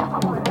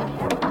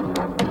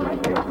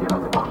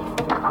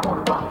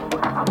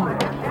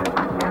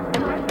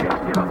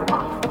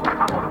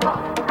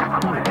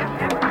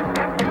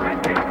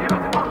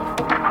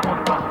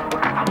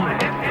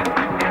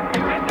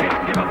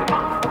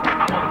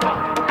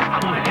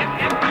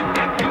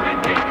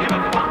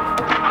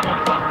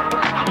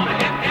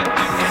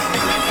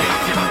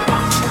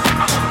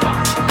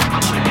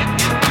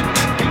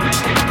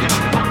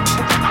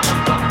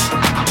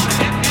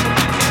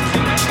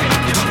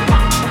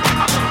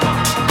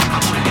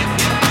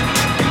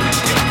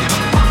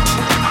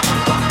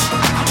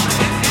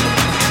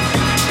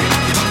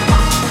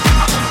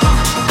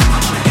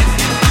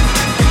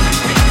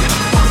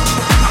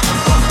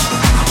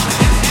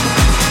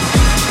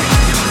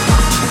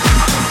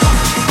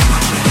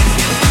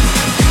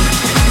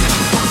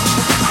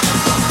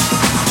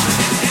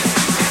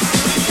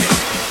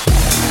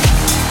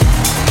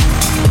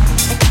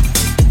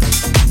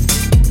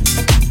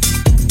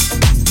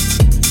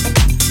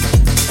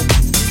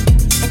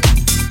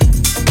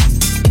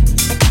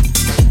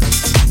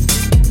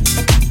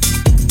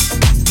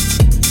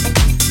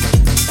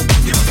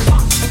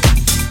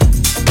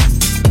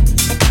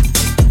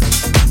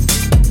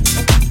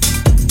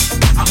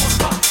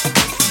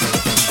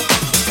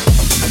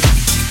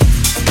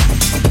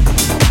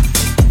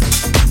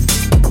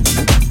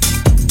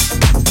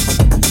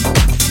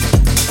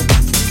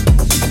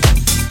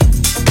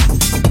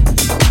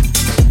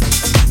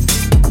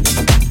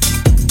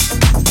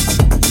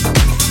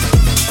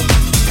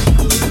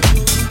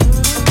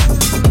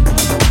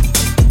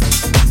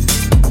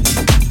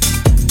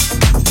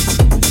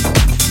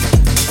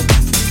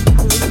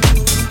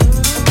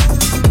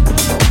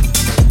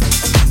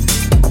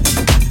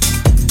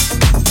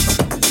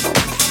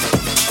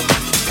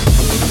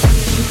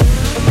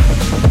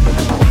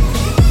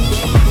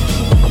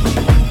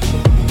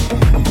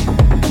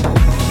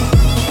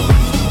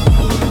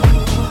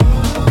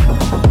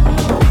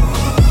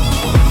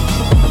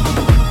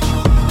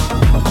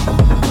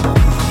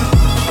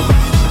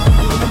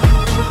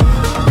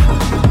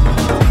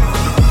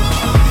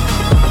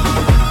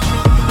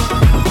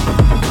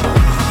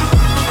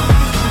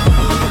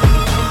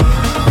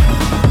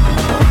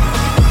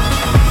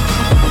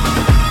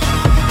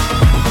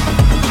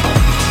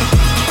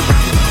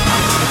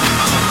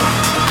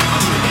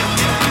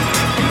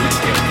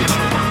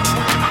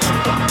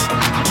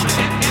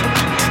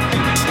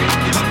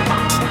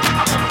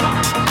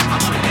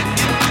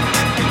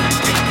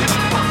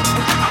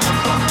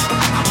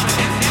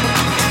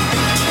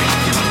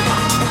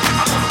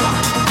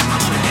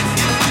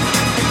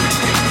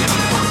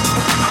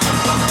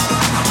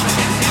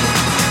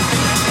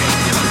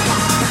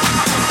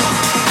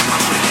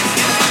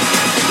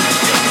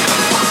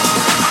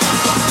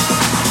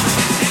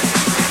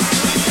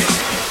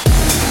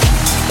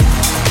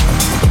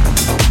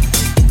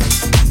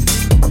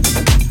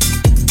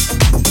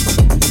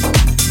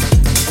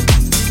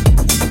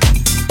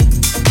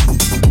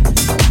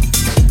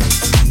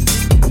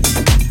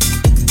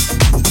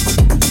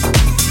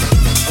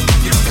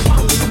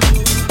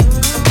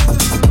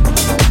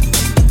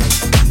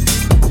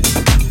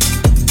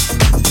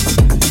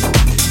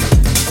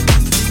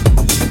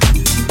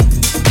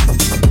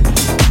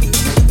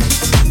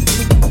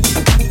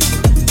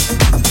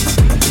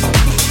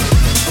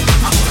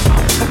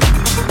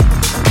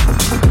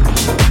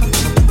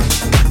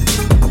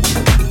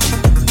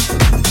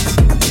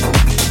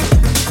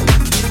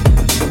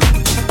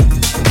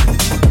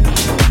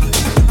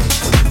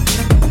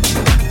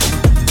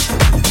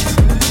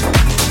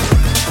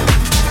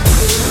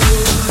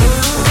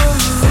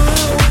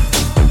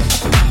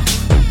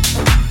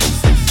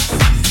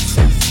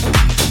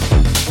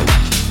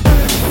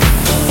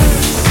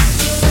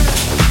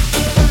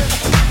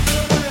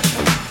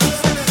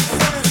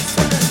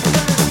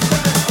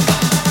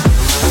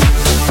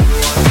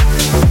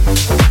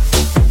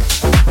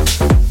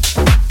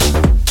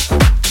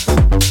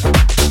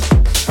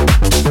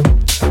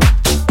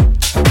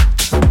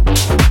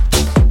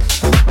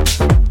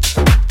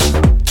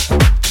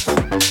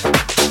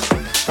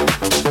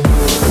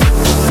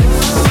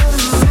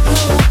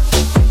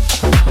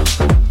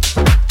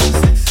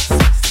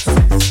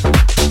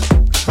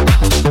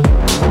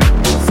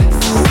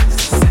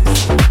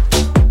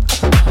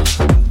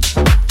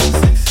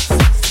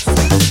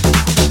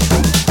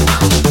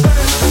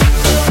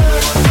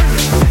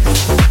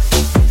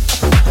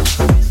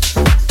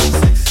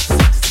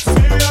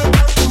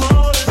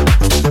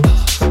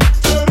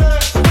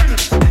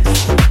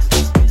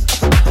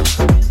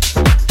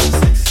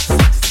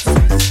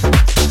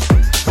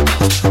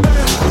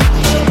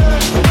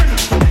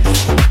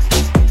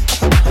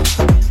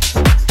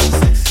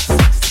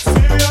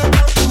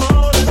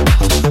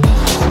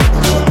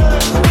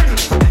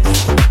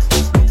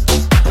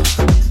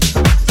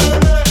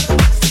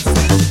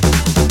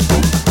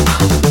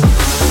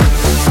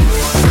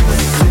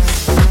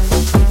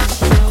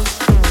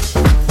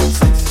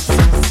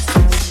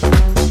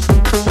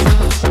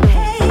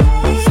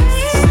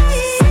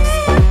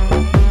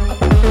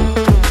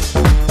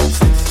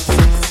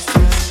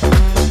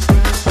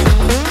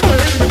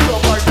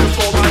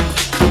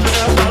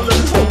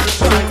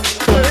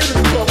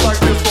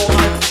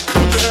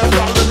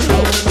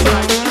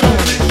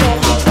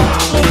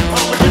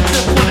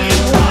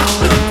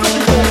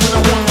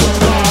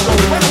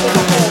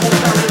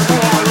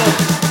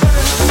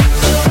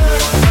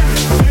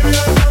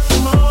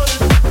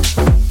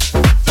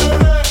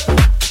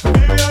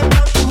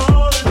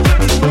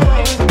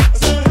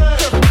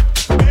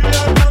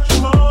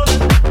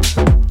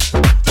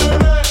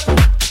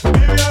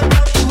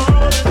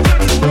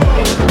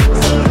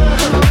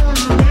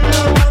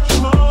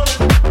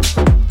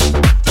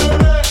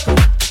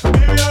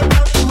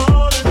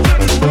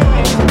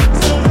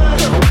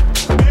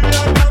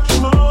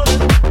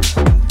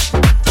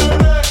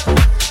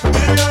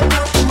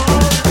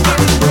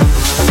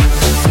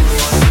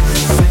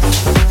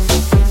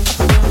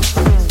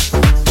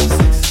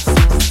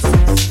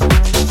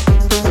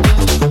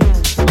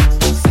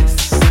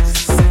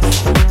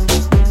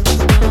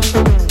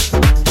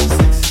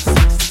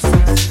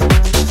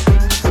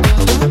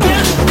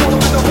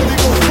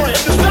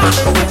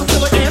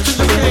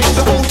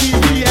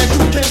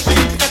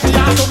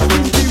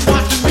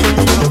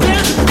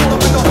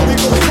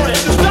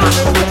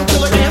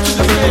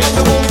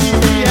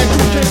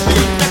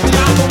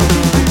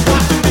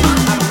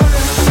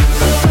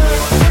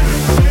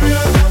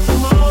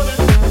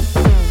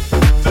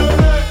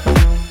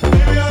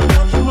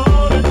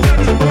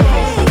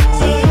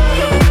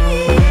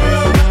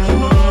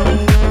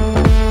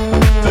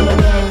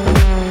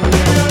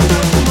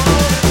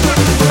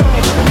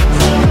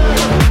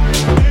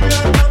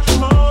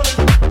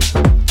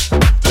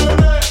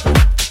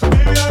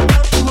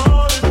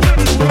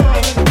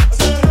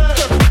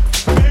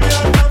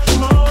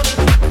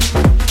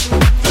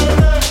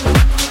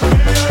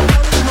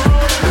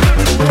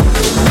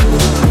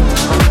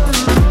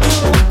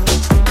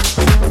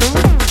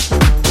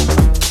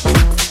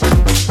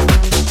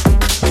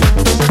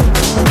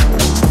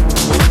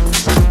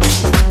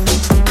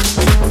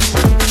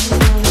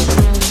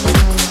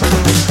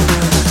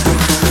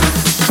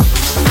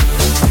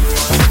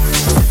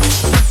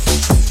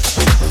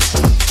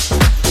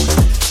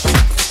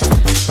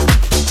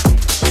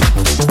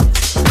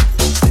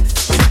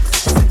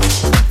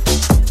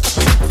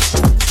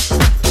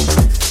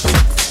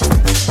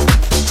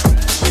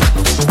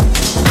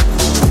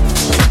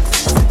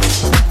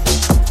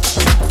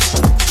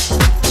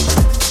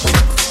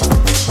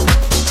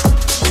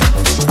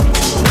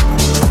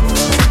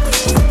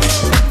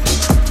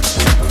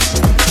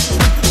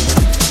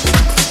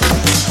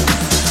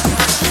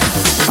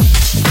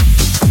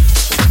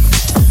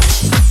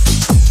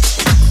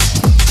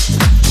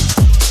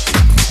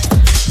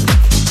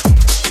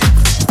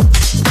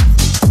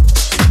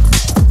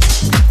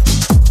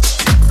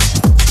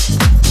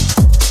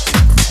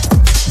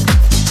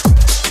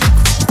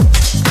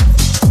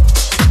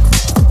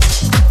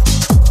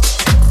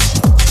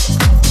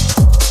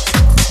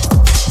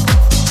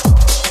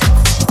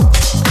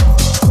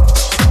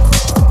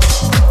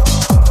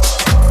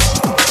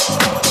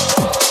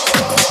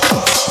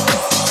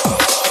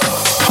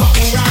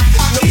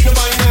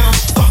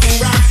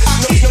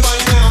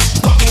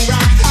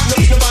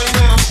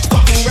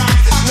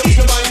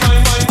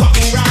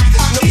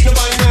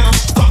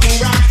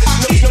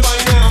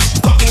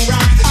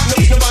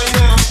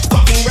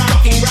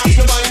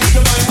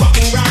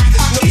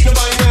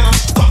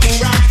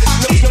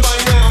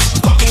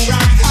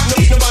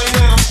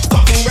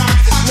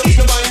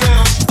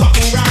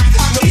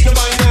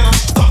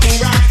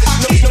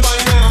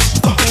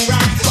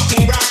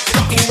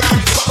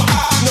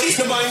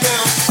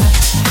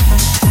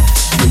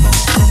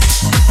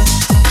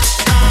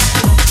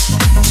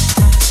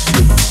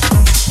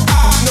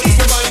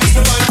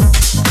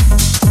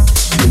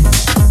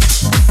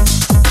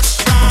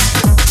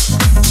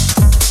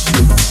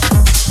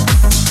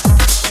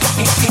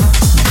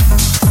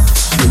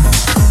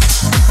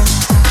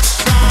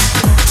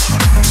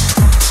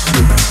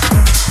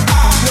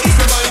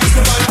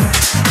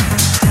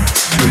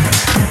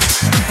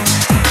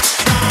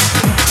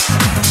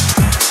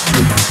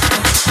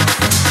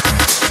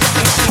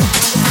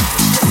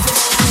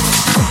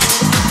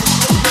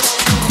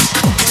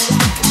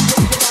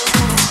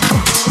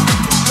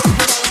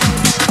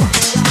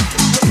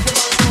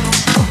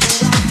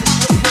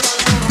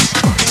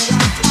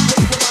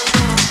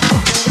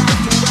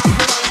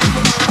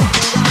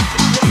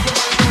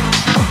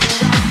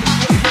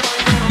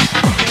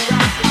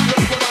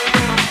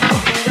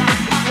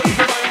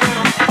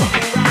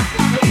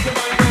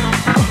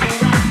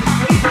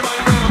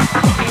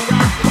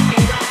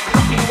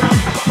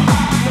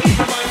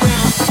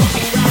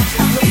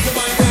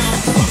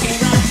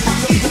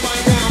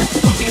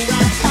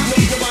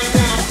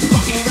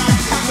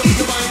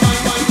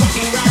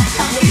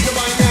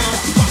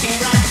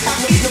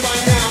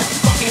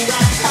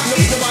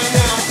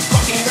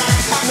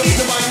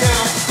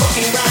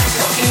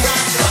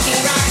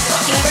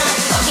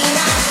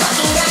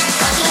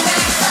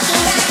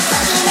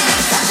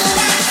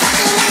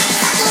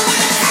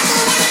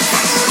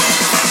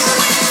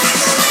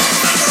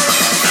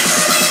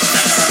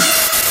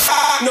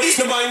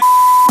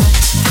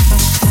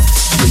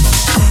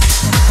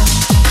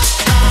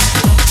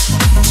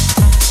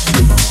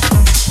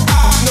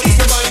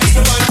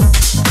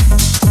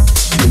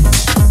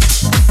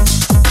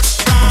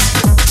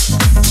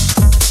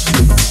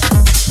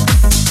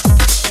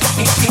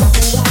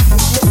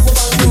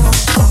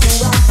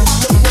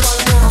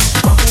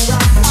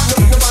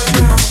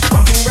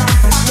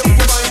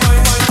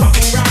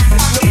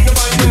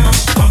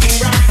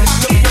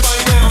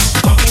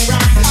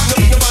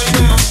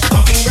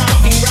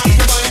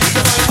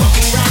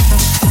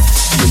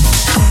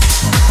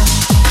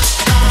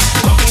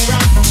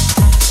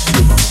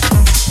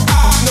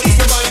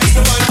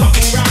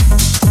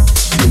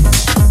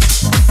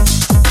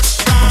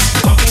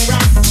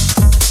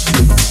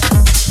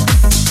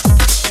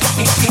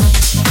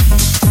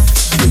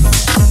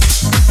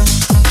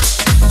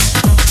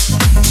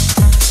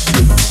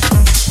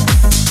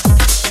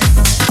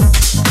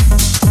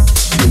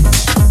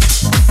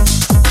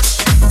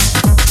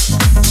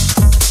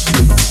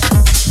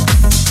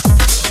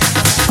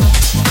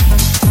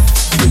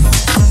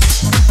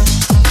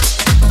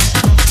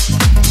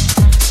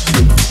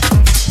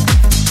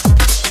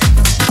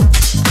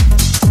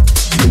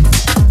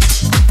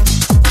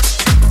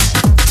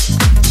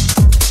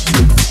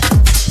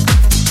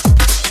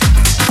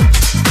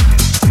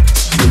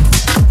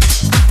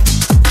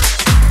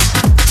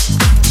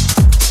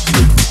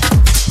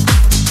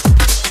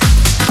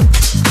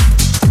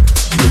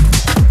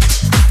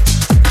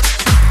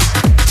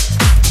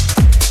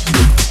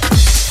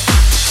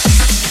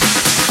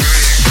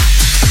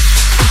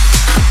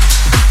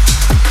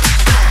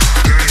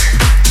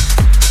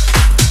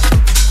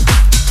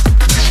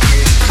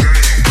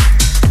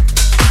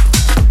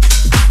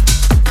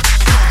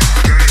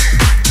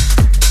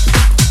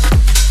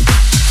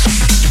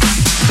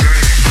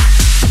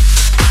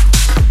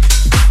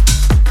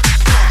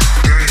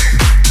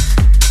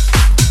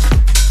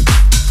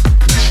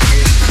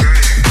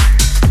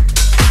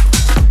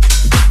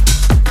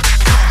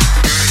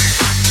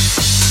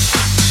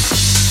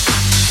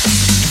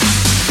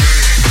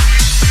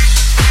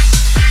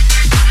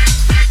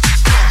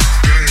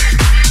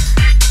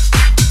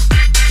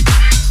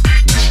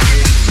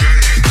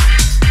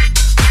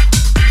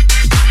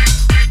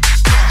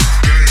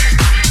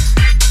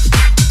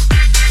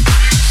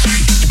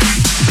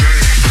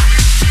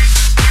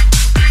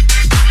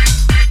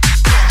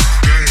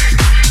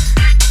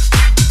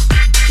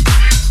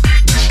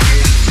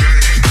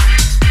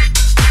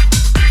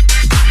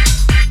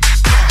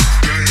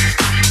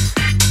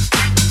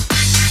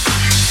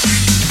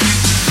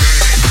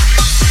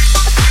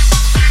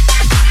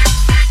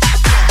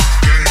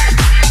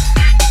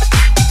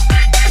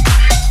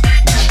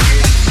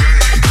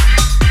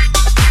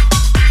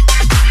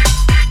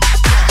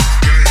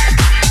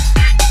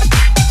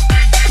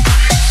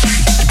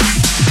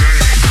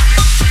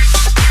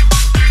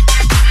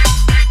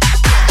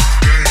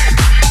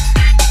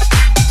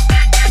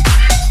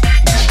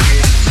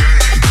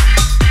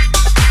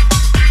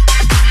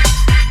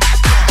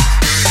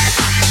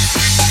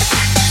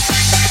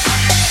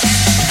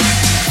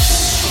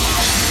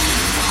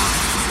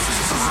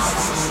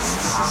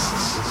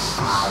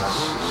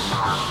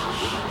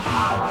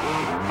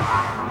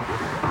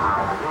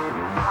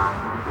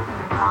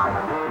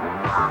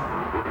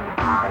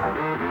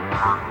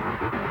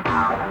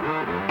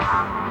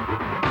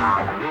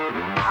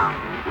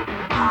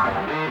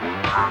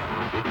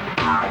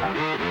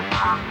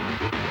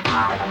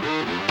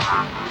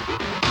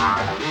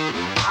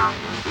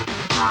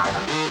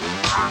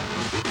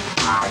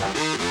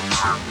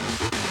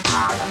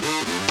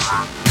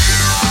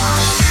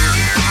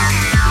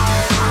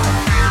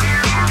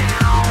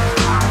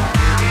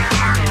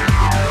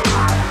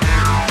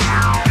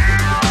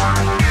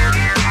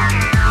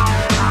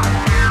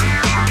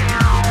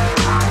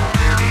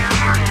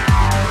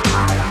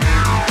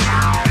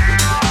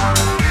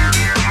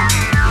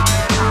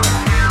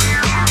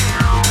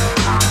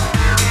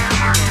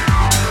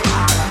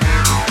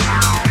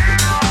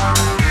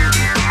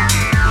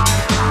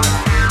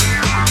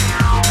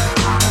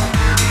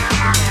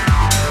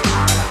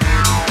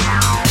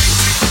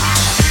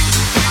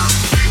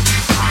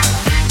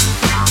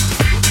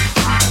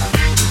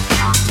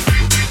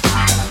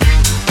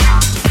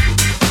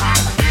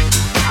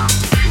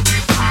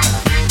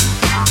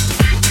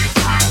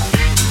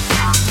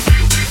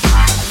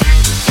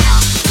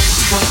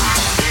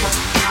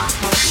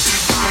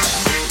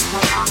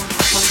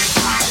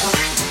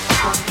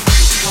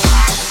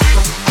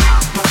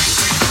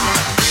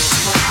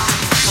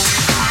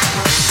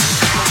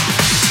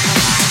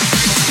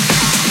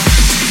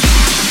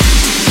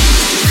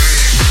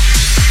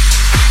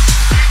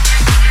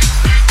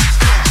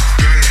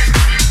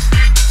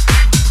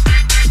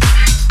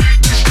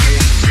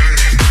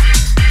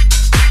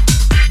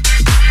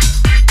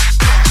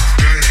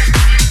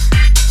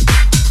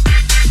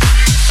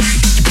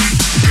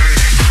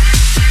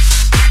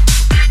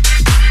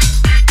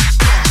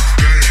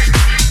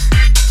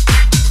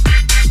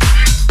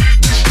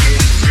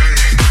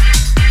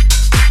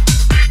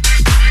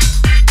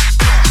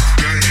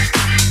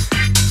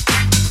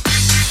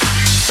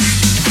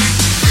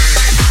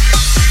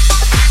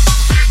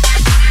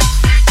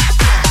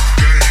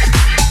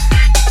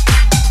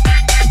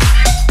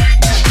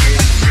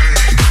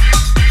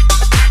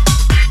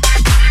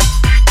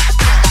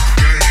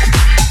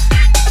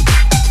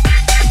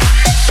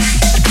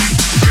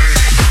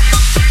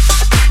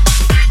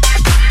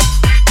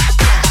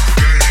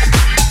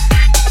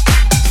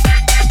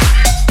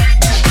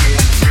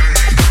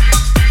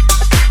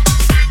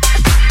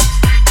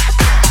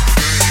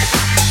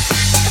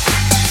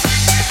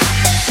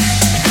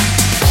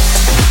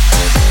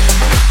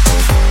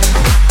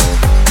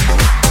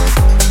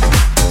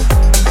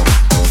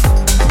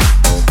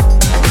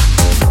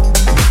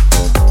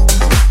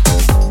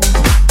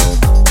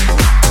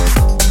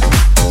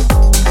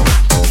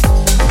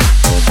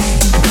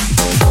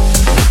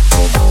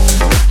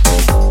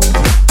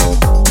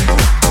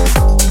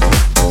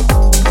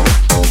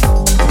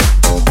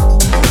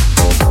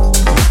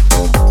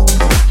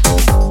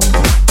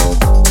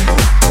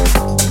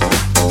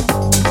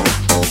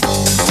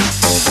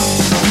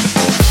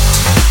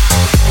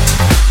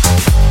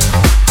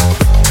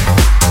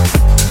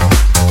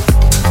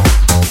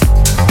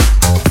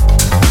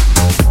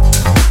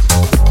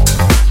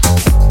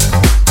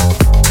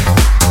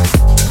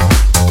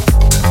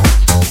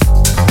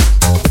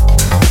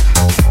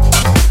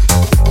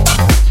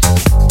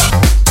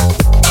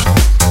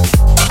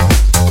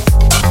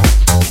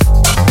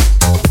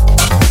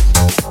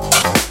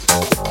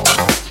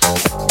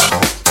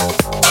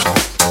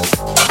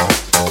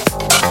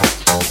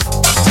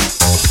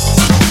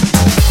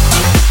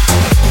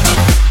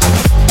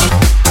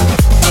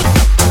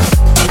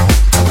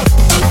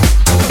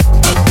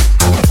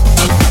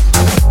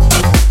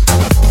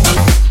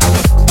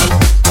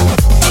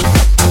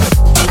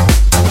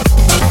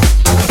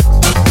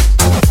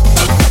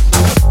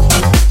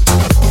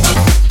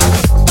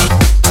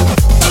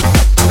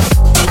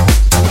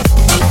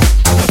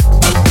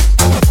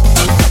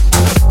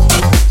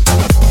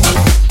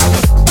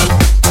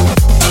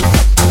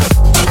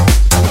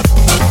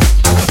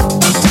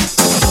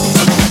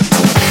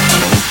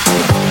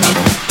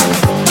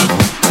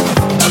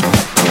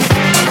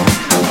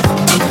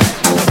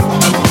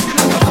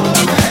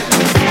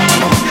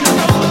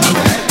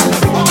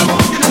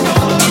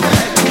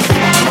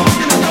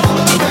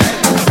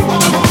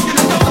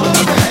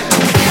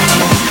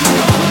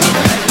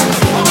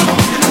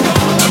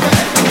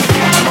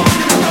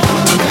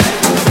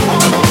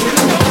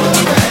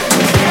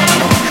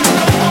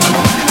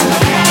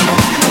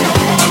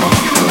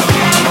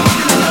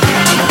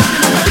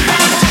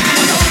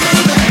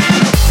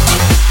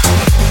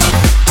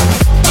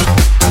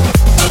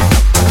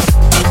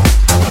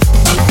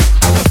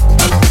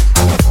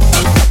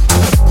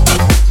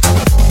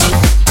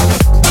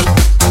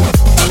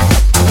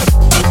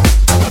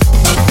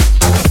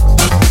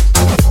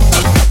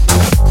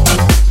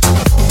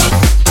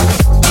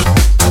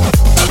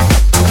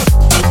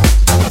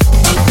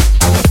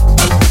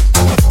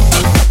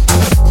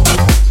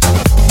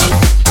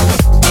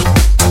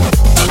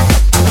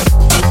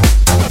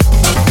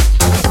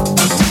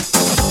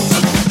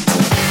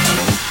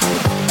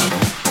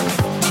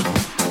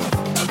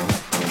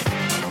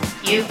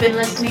 You've been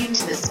listening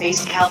to the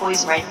Space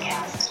Cowboys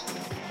Rightcast,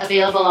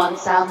 available on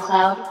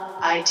SoundCloud,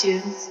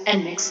 iTunes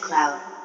and Mixcloud.